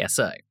use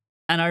CSO.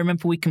 And I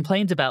remember we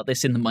complained about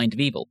this in The Mind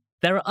of Evil.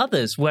 There are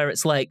others where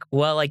it's like,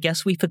 well, I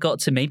guess we forgot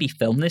to maybe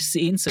film this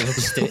scene, so we'll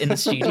just do it in the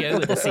studio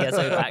with a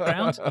CSO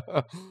background.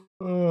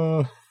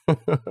 All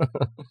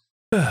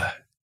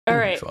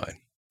right. Fine.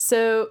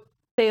 So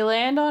they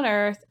land on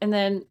Earth, and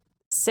then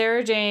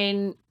Sarah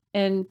Jane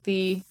and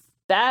the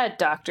bad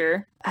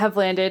doctor have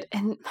landed,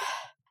 and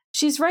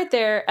she's right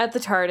there at the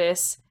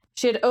TARDIS.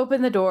 She had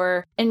opened the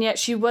door, and yet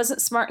she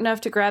wasn't smart enough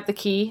to grab the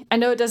key. I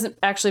know it doesn't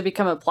actually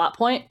become a plot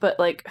point, but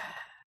like...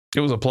 It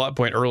was a plot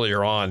point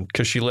earlier on,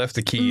 because she left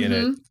the key in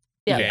it,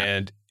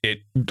 and it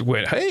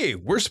went, hey,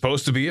 we're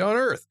supposed to be on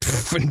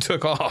Earth, and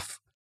took off.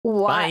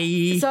 Why?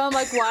 Bye. So I'm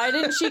like, why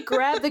didn't she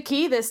grab the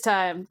key this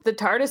time? The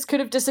TARDIS could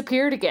have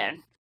disappeared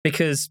again.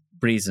 Because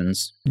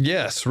reasons.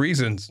 Yes,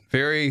 reasons.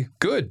 Very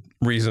good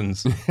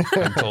reasons,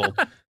 I'm told.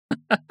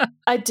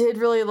 I did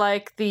really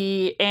like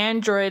the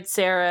android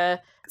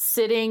Sarah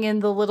sitting in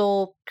the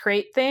little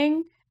crate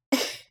thing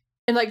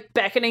and like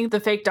beckoning the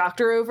fake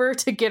doctor over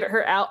to get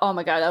her out. Oh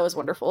my God, that was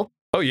wonderful.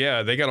 Oh,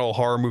 yeah. They got all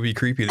horror movie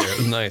creepy there. It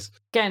was nice.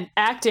 Again,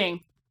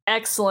 acting,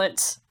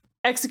 excellent.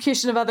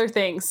 Execution of other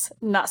things,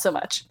 not so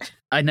much.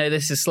 I know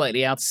this is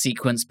slightly out of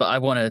sequence, but I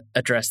want to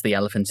address the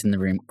elephant in the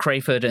room.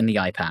 Crayford and the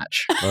eye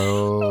patch.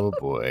 Oh,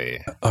 boy.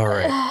 All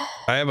right.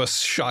 I have a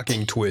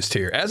shocking twist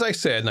here. As I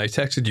said, and I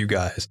texted you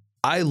guys,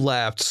 I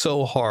laughed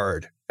so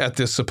hard at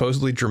this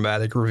supposedly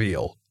dramatic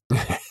reveal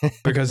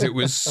because it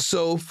was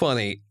so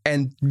funny.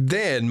 And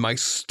then my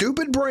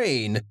stupid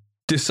brain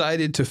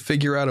decided to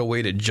figure out a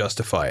way to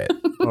justify it.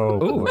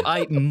 Oh, Ooh, boy.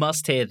 I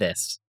must hear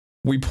this.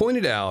 We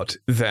pointed out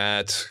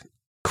that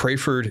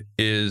Crayford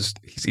he's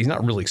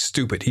not really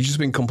stupid. He's just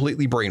been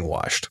completely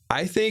brainwashed.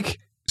 I think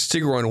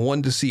Stigron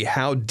wanted to see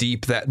how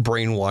deep that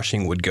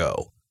brainwashing would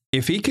go.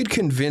 If he could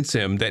convince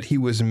him that he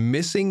was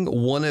missing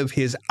one of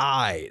his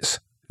eyes,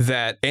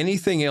 that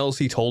anything else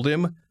he told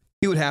him,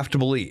 he would have to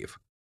believe.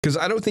 Because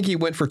I don't think he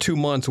went for 2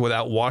 months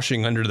without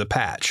washing under the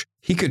patch.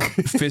 He could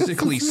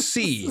physically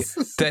see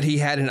that he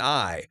had an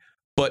eye,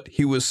 but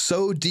he was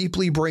so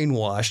deeply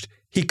brainwashed,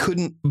 he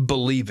couldn't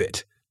believe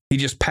it. He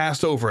just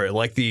passed over it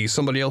like the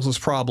somebody else's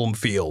problem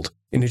field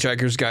in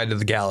Hitchhiker's Guide to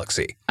the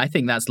Galaxy. I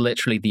think that's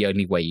literally the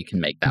only way you can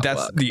make that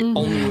That's work. the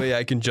only way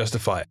I can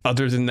justify it.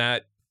 Other than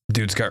that,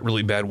 dude's got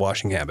really bad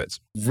washing habits.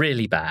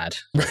 Really bad.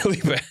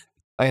 Really bad.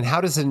 And how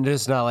does it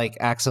just not like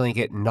accidentally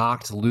get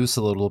knocked loose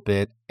a little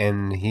bit?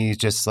 And he's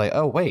just like,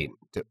 oh, wait,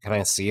 can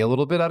I see a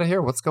little bit out of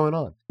here? What's going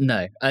on?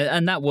 No.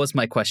 And that was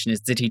my question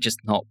is, did he just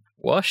not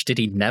wash? Did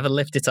he never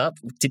lift it up?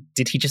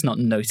 Did he just not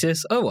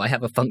notice? Oh, I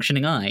have a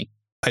functioning eye.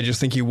 I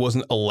just think he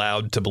wasn't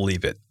allowed to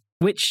believe it.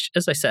 Which,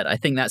 as I said, I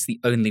think that's the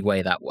only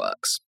way that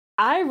works.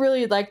 I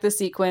really like the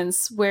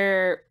sequence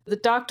where the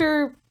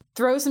doctor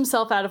throws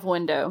himself out of a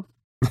window.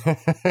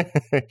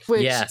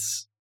 Which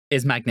Yes.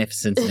 Is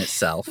magnificent in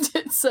itself.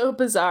 it's so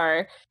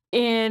bizarre.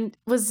 And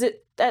was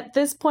it at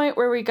this point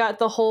where we got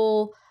the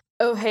whole,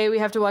 oh, hey, we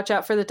have to watch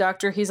out for the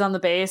doctor, he's on the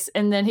base,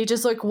 and then he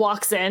just like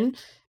walks in?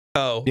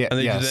 Oh, Yeah, and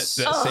they yes.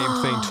 did that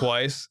same thing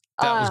twice.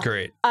 That was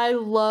great. I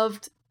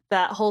loved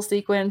that whole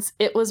sequence.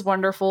 It was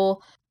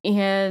wonderful.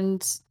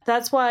 And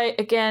that's why,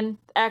 again,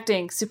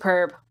 acting,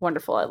 superb,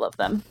 wonderful. I love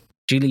them.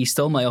 Julie, you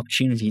stole my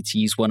opportunity to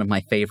use one of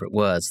my favorite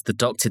words. The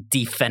doctor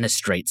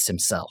defenestrates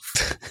himself.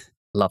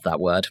 Love that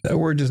word. That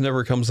word just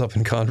never comes up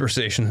in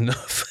conversation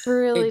enough.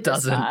 Really It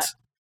doesn't. not.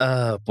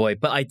 Oh boy,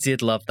 but I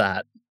did love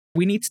that.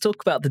 We need to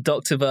talk about the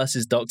Doctor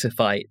versus Doctor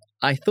fight.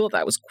 I thought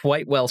that was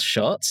quite well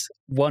shot.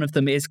 One of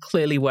them is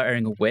clearly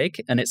wearing a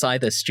wig, and it's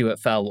either Stuart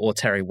Fell or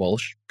Terry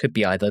Walsh. Could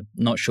be either,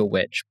 not sure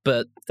which,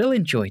 but still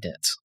enjoyed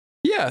it.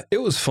 Yeah, it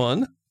was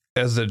fun.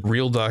 As the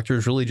real doctor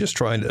is really just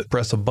trying to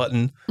press a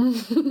button.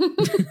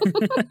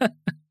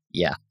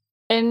 Yeah,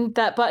 And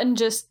that button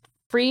just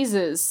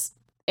freezes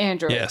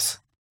Android. Yes.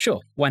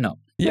 sure, why not?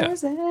 Yeah.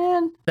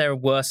 Frozen. There are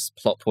worse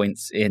plot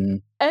points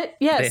in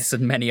Yes. this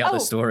and many other Oh.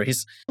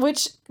 stories.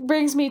 Which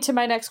brings me to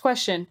my next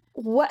question.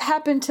 What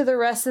happened to the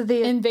rest of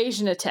the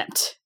invasion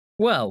attempt?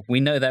 Well, we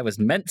know there was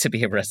meant to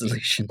be a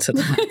resolution to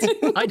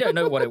that. I don't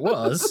know what it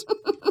was.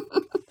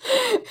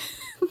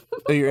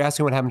 Oh, you're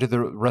asking what happened to the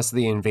rest of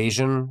the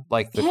invasion,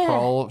 like the Yeah.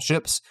 crawl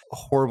ships?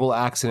 Horrible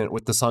accident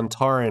with the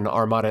Sontaran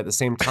armada at the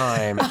same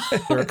time.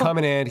 They were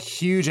coming in,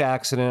 huge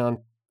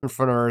accident in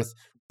front of Earth,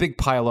 big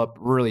pileup,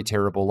 really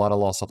terrible, a lot of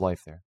loss of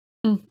life there.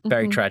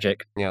 Very Mhm.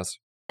 tragic. Yes.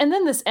 And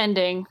then this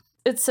ending,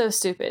 it's so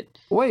stupid.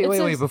 Wait. It's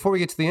a- Before we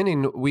get to the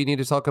ending, we need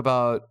to talk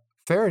about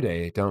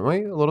Faraday, don't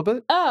we? A little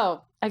bit?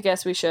 Oh, I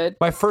guess we should.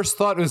 My first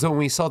thought was when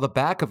we saw the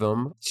back of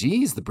him,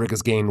 geez, the brig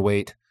has gained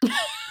weight.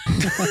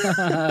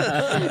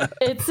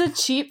 It's a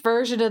cheap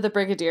version of the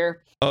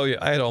Brigadier. Oh, yeah.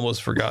 I had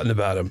almost forgotten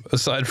about him.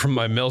 Aside from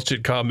my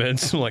Melchett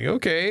comments, I'm like,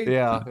 okay.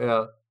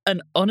 Yeah.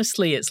 And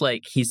honestly, it's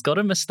like he's got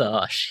a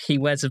moustache. He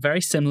wears a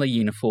very similar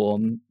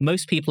uniform.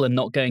 Most people are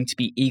not going to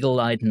be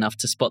eagle-eyed enough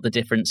to spot the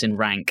difference in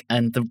rank.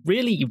 And the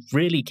really,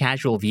 really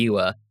casual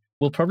viewer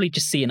will probably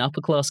just see an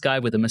upper-class guy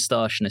with a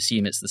moustache and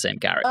assume it's the same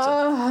character.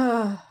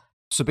 Ugh.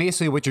 So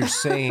basically, what you're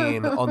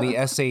saying on the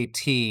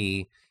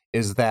SAT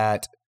is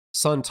that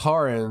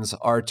Sontarans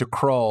are to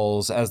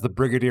Krulls as the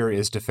Brigadier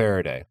is to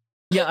Faraday.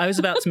 Yeah, I was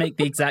about to make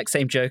the exact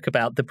same joke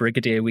about the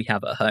Brigadier we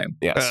have at home.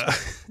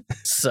 Yes.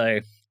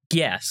 So,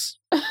 yes.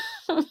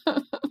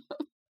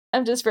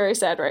 I'm just very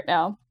sad right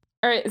now.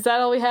 All right, is that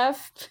all we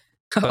have?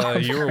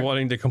 You were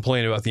wanting to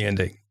complain about the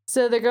ending.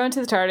 So they're going to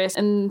the TARDIS,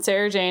 and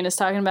Sarah Jane is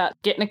talking about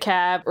getting a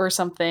cab or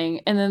something.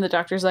 And then the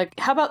doctor's like,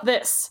 how about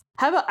this?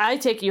 How about I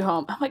take you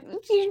home? I'm like,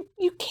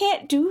 you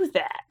can't do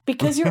that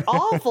because you're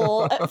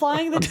awful at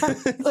flying the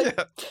TARDIS. Like,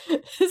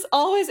 This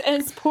always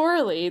ends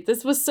poorly.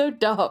 This was so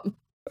dumb.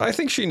 I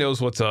think she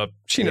knows what's up.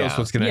 She knows Yeah.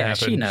 what's going to Yeah,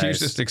 happen. she knows. She's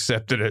just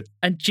accepted it.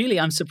 And Julie,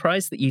 I'm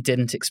surprised that you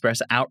didn't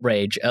express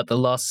outrage at the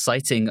last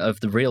sighting of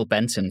the real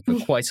Benton for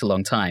quite a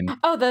long time,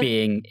 Oh,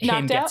 being him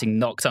knocked out? getting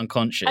knocked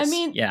unconscious. I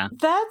mean, yeah.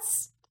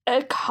 that's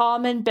a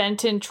common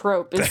Benton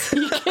trope is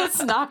he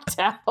gets knocked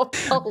out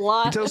a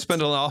lot. He does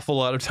spend an awful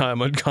lot of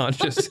time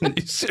unconscious in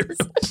these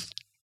serials.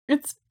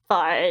 It's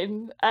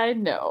fine. I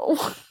know.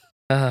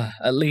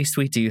 At least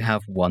we do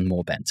have one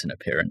more Benton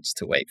appearance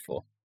to wait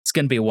for. It's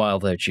going to be a while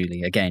though,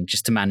 Julie. Again,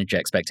 just to manage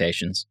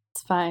expectations.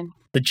 It's fine.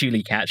 The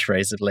Julie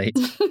catchphrase of late.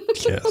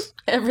 Yes.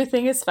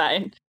 Everything is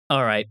fine.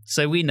 All right,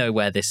 so we know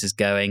where this is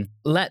going.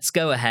 Let's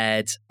go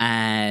ahead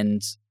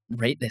and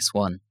rate this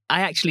one.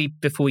 I actually,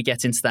 before we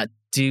get into that,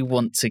 do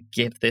want to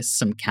give this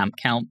some camp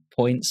count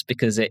points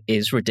because it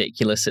is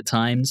ridiculous at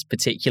times,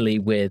 particularly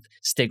with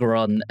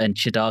Stigaron and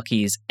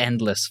Chidaki's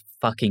endless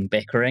fucking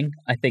bickering.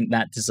 I think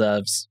that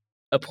deserves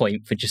a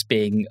point for just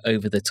being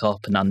over the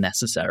top and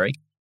unnecessary.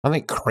 I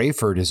think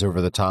Crayford is over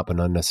the top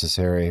and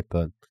unnecessary,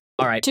 but...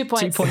 All right, 2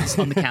 points. 2 points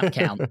on the camp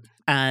count.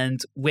 And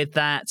with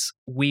that,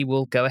 we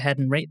will go ahead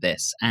and rate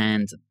this.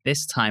 And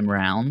this time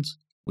round,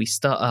 we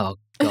start... Oh,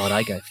 God,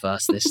 I go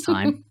first this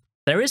time.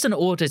 There is an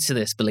order to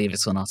this, believe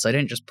it or not. I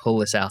don't just pull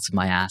this out of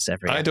my ass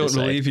every episode. I don't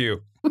believe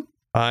you.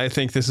 I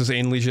think this is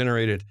anally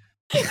generated.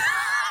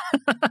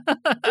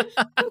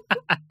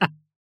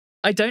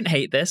 I don't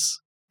hate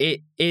this. It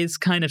is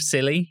kind of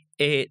silly.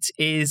 It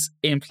is,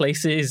 in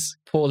places,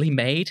 poorly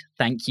made.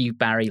 Thank you,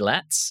 Barry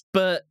Letts.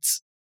 But...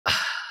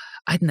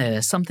 I don't know,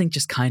 there's something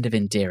just kind of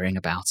endearing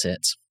about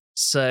it.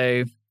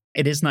 So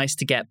it is nice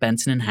to get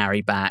Benton and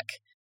Harry back.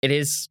 It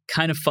is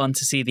kind of fun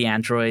to see the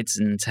androids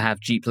and to have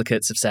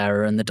duplicates of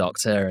Sarah and the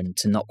Doctor and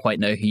to not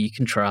quite know who you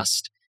can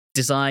trust.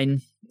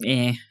 Design,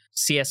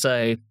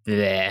 CSO,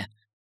 bleh.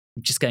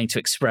 I'm just going to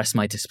express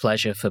my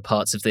displeasure for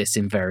parts of this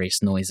in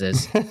various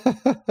noises.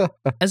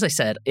 As I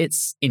said,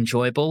 it's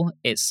enjoyable.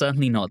 It's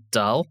certainly not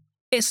dull.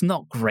 It's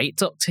not great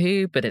Doctor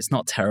Who, but it's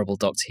not terrible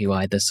Doctor Who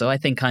either. So I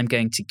think I'm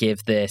going to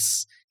give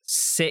this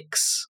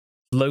 6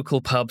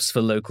 local pubs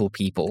for local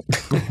people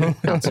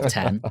out of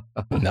 10.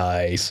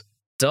 Nice.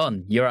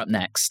 Don, you're up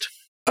next.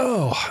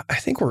 Oh, I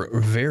think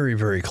we're very,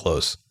 very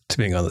close to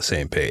being on the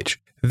same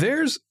page.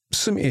 There's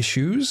some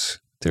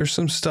issues. There's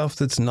some stuff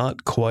that's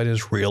not quite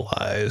as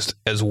realized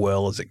as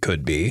well as it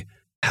could be.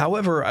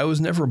 However, I was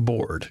never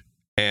bored.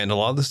 And a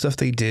lot of the stuff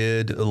they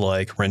did,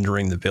 like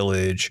rendering the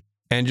village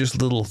and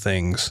just little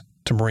things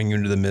to bring you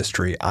into the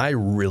mystery, I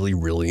really,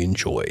 really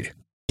enjoyed.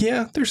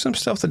 Yeah, there's some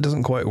stuff that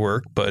doesn't quite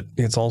work, but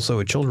it's also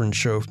a children's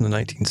show from the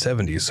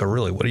 1970s, so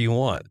really, what do you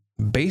want?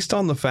 Based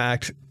on the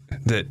fact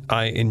that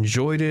I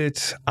enjoyed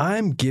it,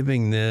 I'm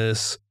giving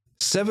this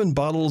 7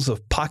 bottles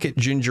of pocket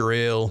ginger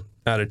ale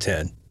out of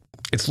 10.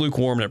 It's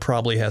lukewarm and it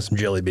probably has some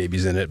jelly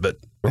babies in it, but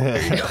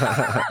there you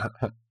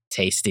go.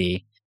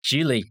 Tasty.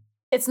 Julie.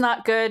 It's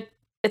not good.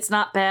 It's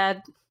not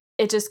bad.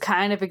 It just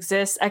kind of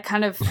exists. I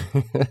kind of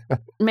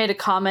made a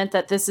comment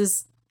that this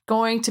is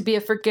going to be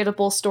a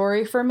forgettable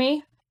story for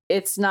me.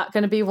 It's not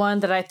going to be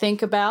one that I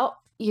think about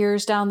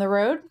years down the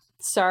road.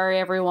 Sorry,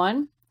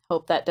 everyone.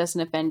 Hope that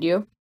doesn't offend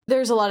you.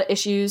 There's a lot of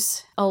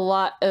issues. A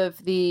lot of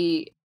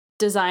the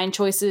design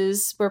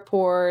choices were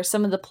poor.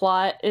 Some of the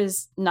plot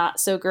is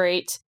not so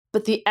great,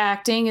 but the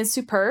acting is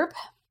superb.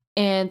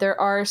 And there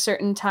are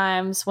certain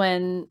times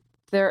when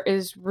there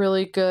is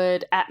really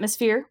good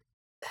atmosphere.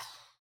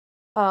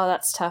 Oh,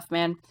 that's tough,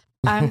 man.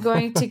 I'm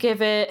going to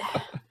give it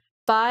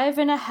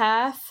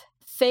 5.5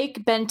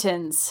 fake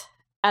Bentons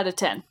out of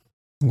 10.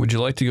 Would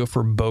you like to go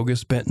for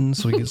bogus Benton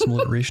so we get some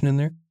alliteration in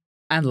there?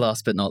 And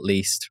last but not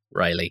least,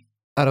 Riley.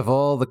 Out of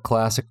all the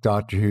classic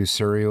Doctor Who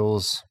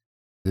serials,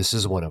 this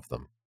is one of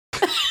them.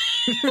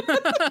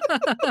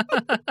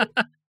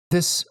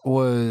 This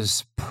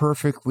was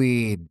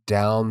perfectly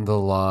down the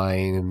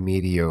line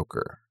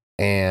mediocre.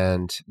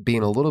 And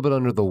being a little bit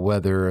under the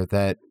weather,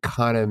 that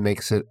kind of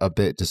makes it a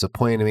bit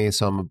disappointing to me.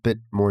 So I'm a bit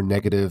more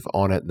negative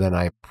on it than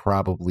I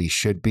probably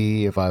should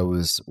be if I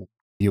was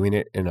viewing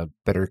it in a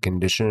better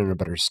condition, in a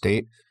better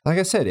state. Like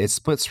I said, it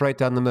splits right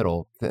down the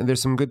middle.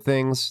 There's some good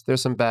things.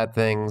 There's some bad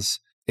things.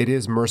 It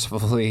is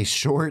mercifully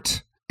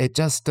short. It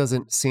just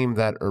doesn't seem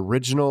that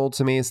original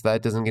to me. So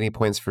that doesn't get any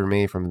points for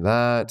me from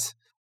that.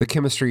 The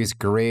chemistry is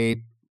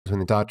great between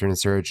the Doctor and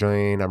Sarah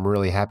Jane. I'm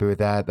really happy with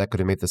that. That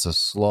could have made this a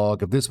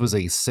slog. If this was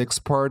a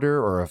 6-parter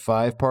or a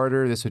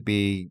 5-parter, this would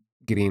be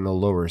getting a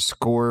lower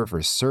score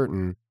for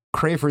certain.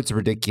 Crayford's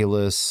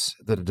ridiculous.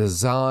 The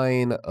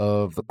design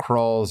of the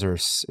crawls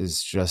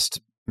is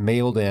just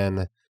mailed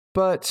in,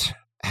 but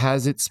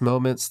has its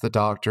moments. The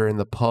Doctor in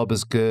the pub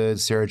is good.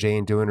 Sarah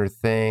Jane doing her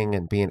thing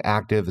and being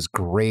active is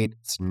great.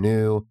 It's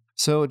new.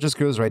 So it just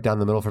goes right down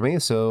the middle for me.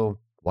 So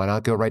why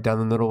not go right down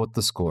the middle with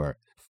the score?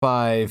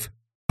 5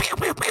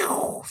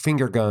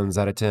 finger guns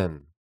out of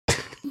 10.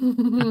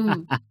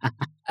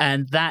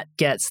 And that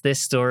gets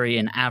this story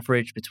an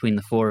average between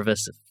the 4 of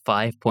us of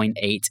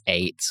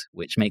 5.88,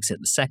 which makes it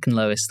the second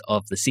lowest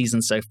of the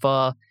season so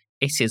far.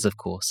 It is, of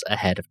course,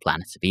 ahead of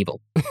Planet of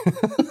Evil.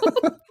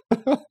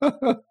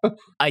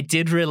 I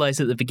did realize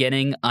at the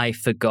beginning I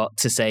forgot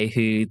to say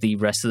who the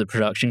rest of the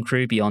production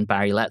crew beyond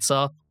Barry Letts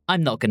are.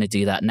 I'm not going to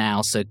do that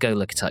now, so go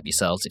look it up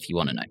yourselves if you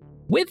want to know.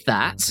 With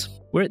that,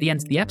 we're at the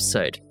end of the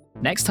episode.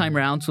 Next time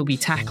round, we'll be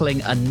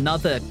tackling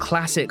another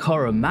classic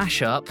horror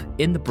mashup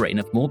in The Brain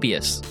of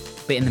Morbius.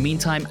 But in the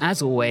meantime,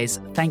 as always,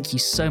 thank you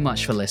so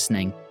much for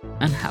listening,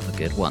 and have a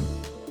good one.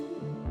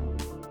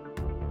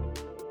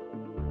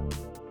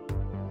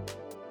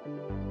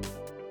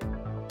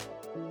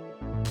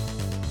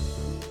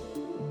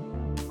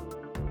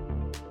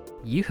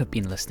 You have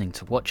been listening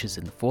to Watchers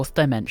in the Fourth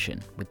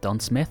Dimension with Don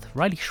Smith,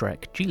 Riley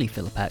Schreck, Julie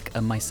Philippek,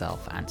 and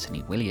myself,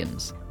 Anthony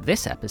Williams.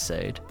 This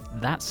episode,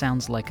 That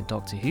Sounds Like a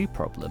Doctor Who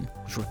Problem,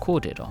 was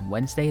recorded on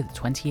Wednesday, the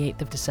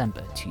 28th of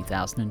December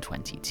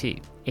 2022.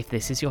 If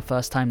this is your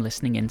first time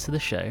listening into the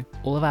show,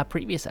 all of our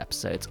previous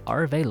episodes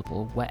are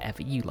available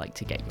wherever you like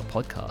to get your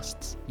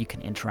podcasts. You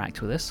can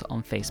interact with us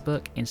on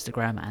Facebook,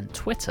 Instagram, and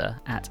Twitter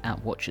at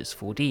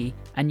 @Watchers4D,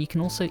 and you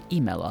can also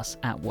email us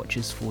at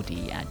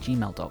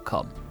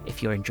watchers4d@gmail.com.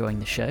 If you're enjoying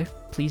the show,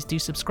 please do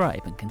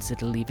subscribe and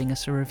consider leaving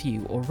us a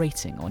review or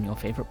rating on your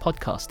favourite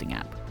podcasting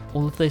app.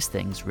 All of those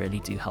things really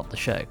do help the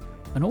show.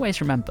 And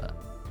always remember,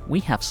 we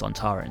have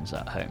Sontarans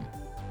at home.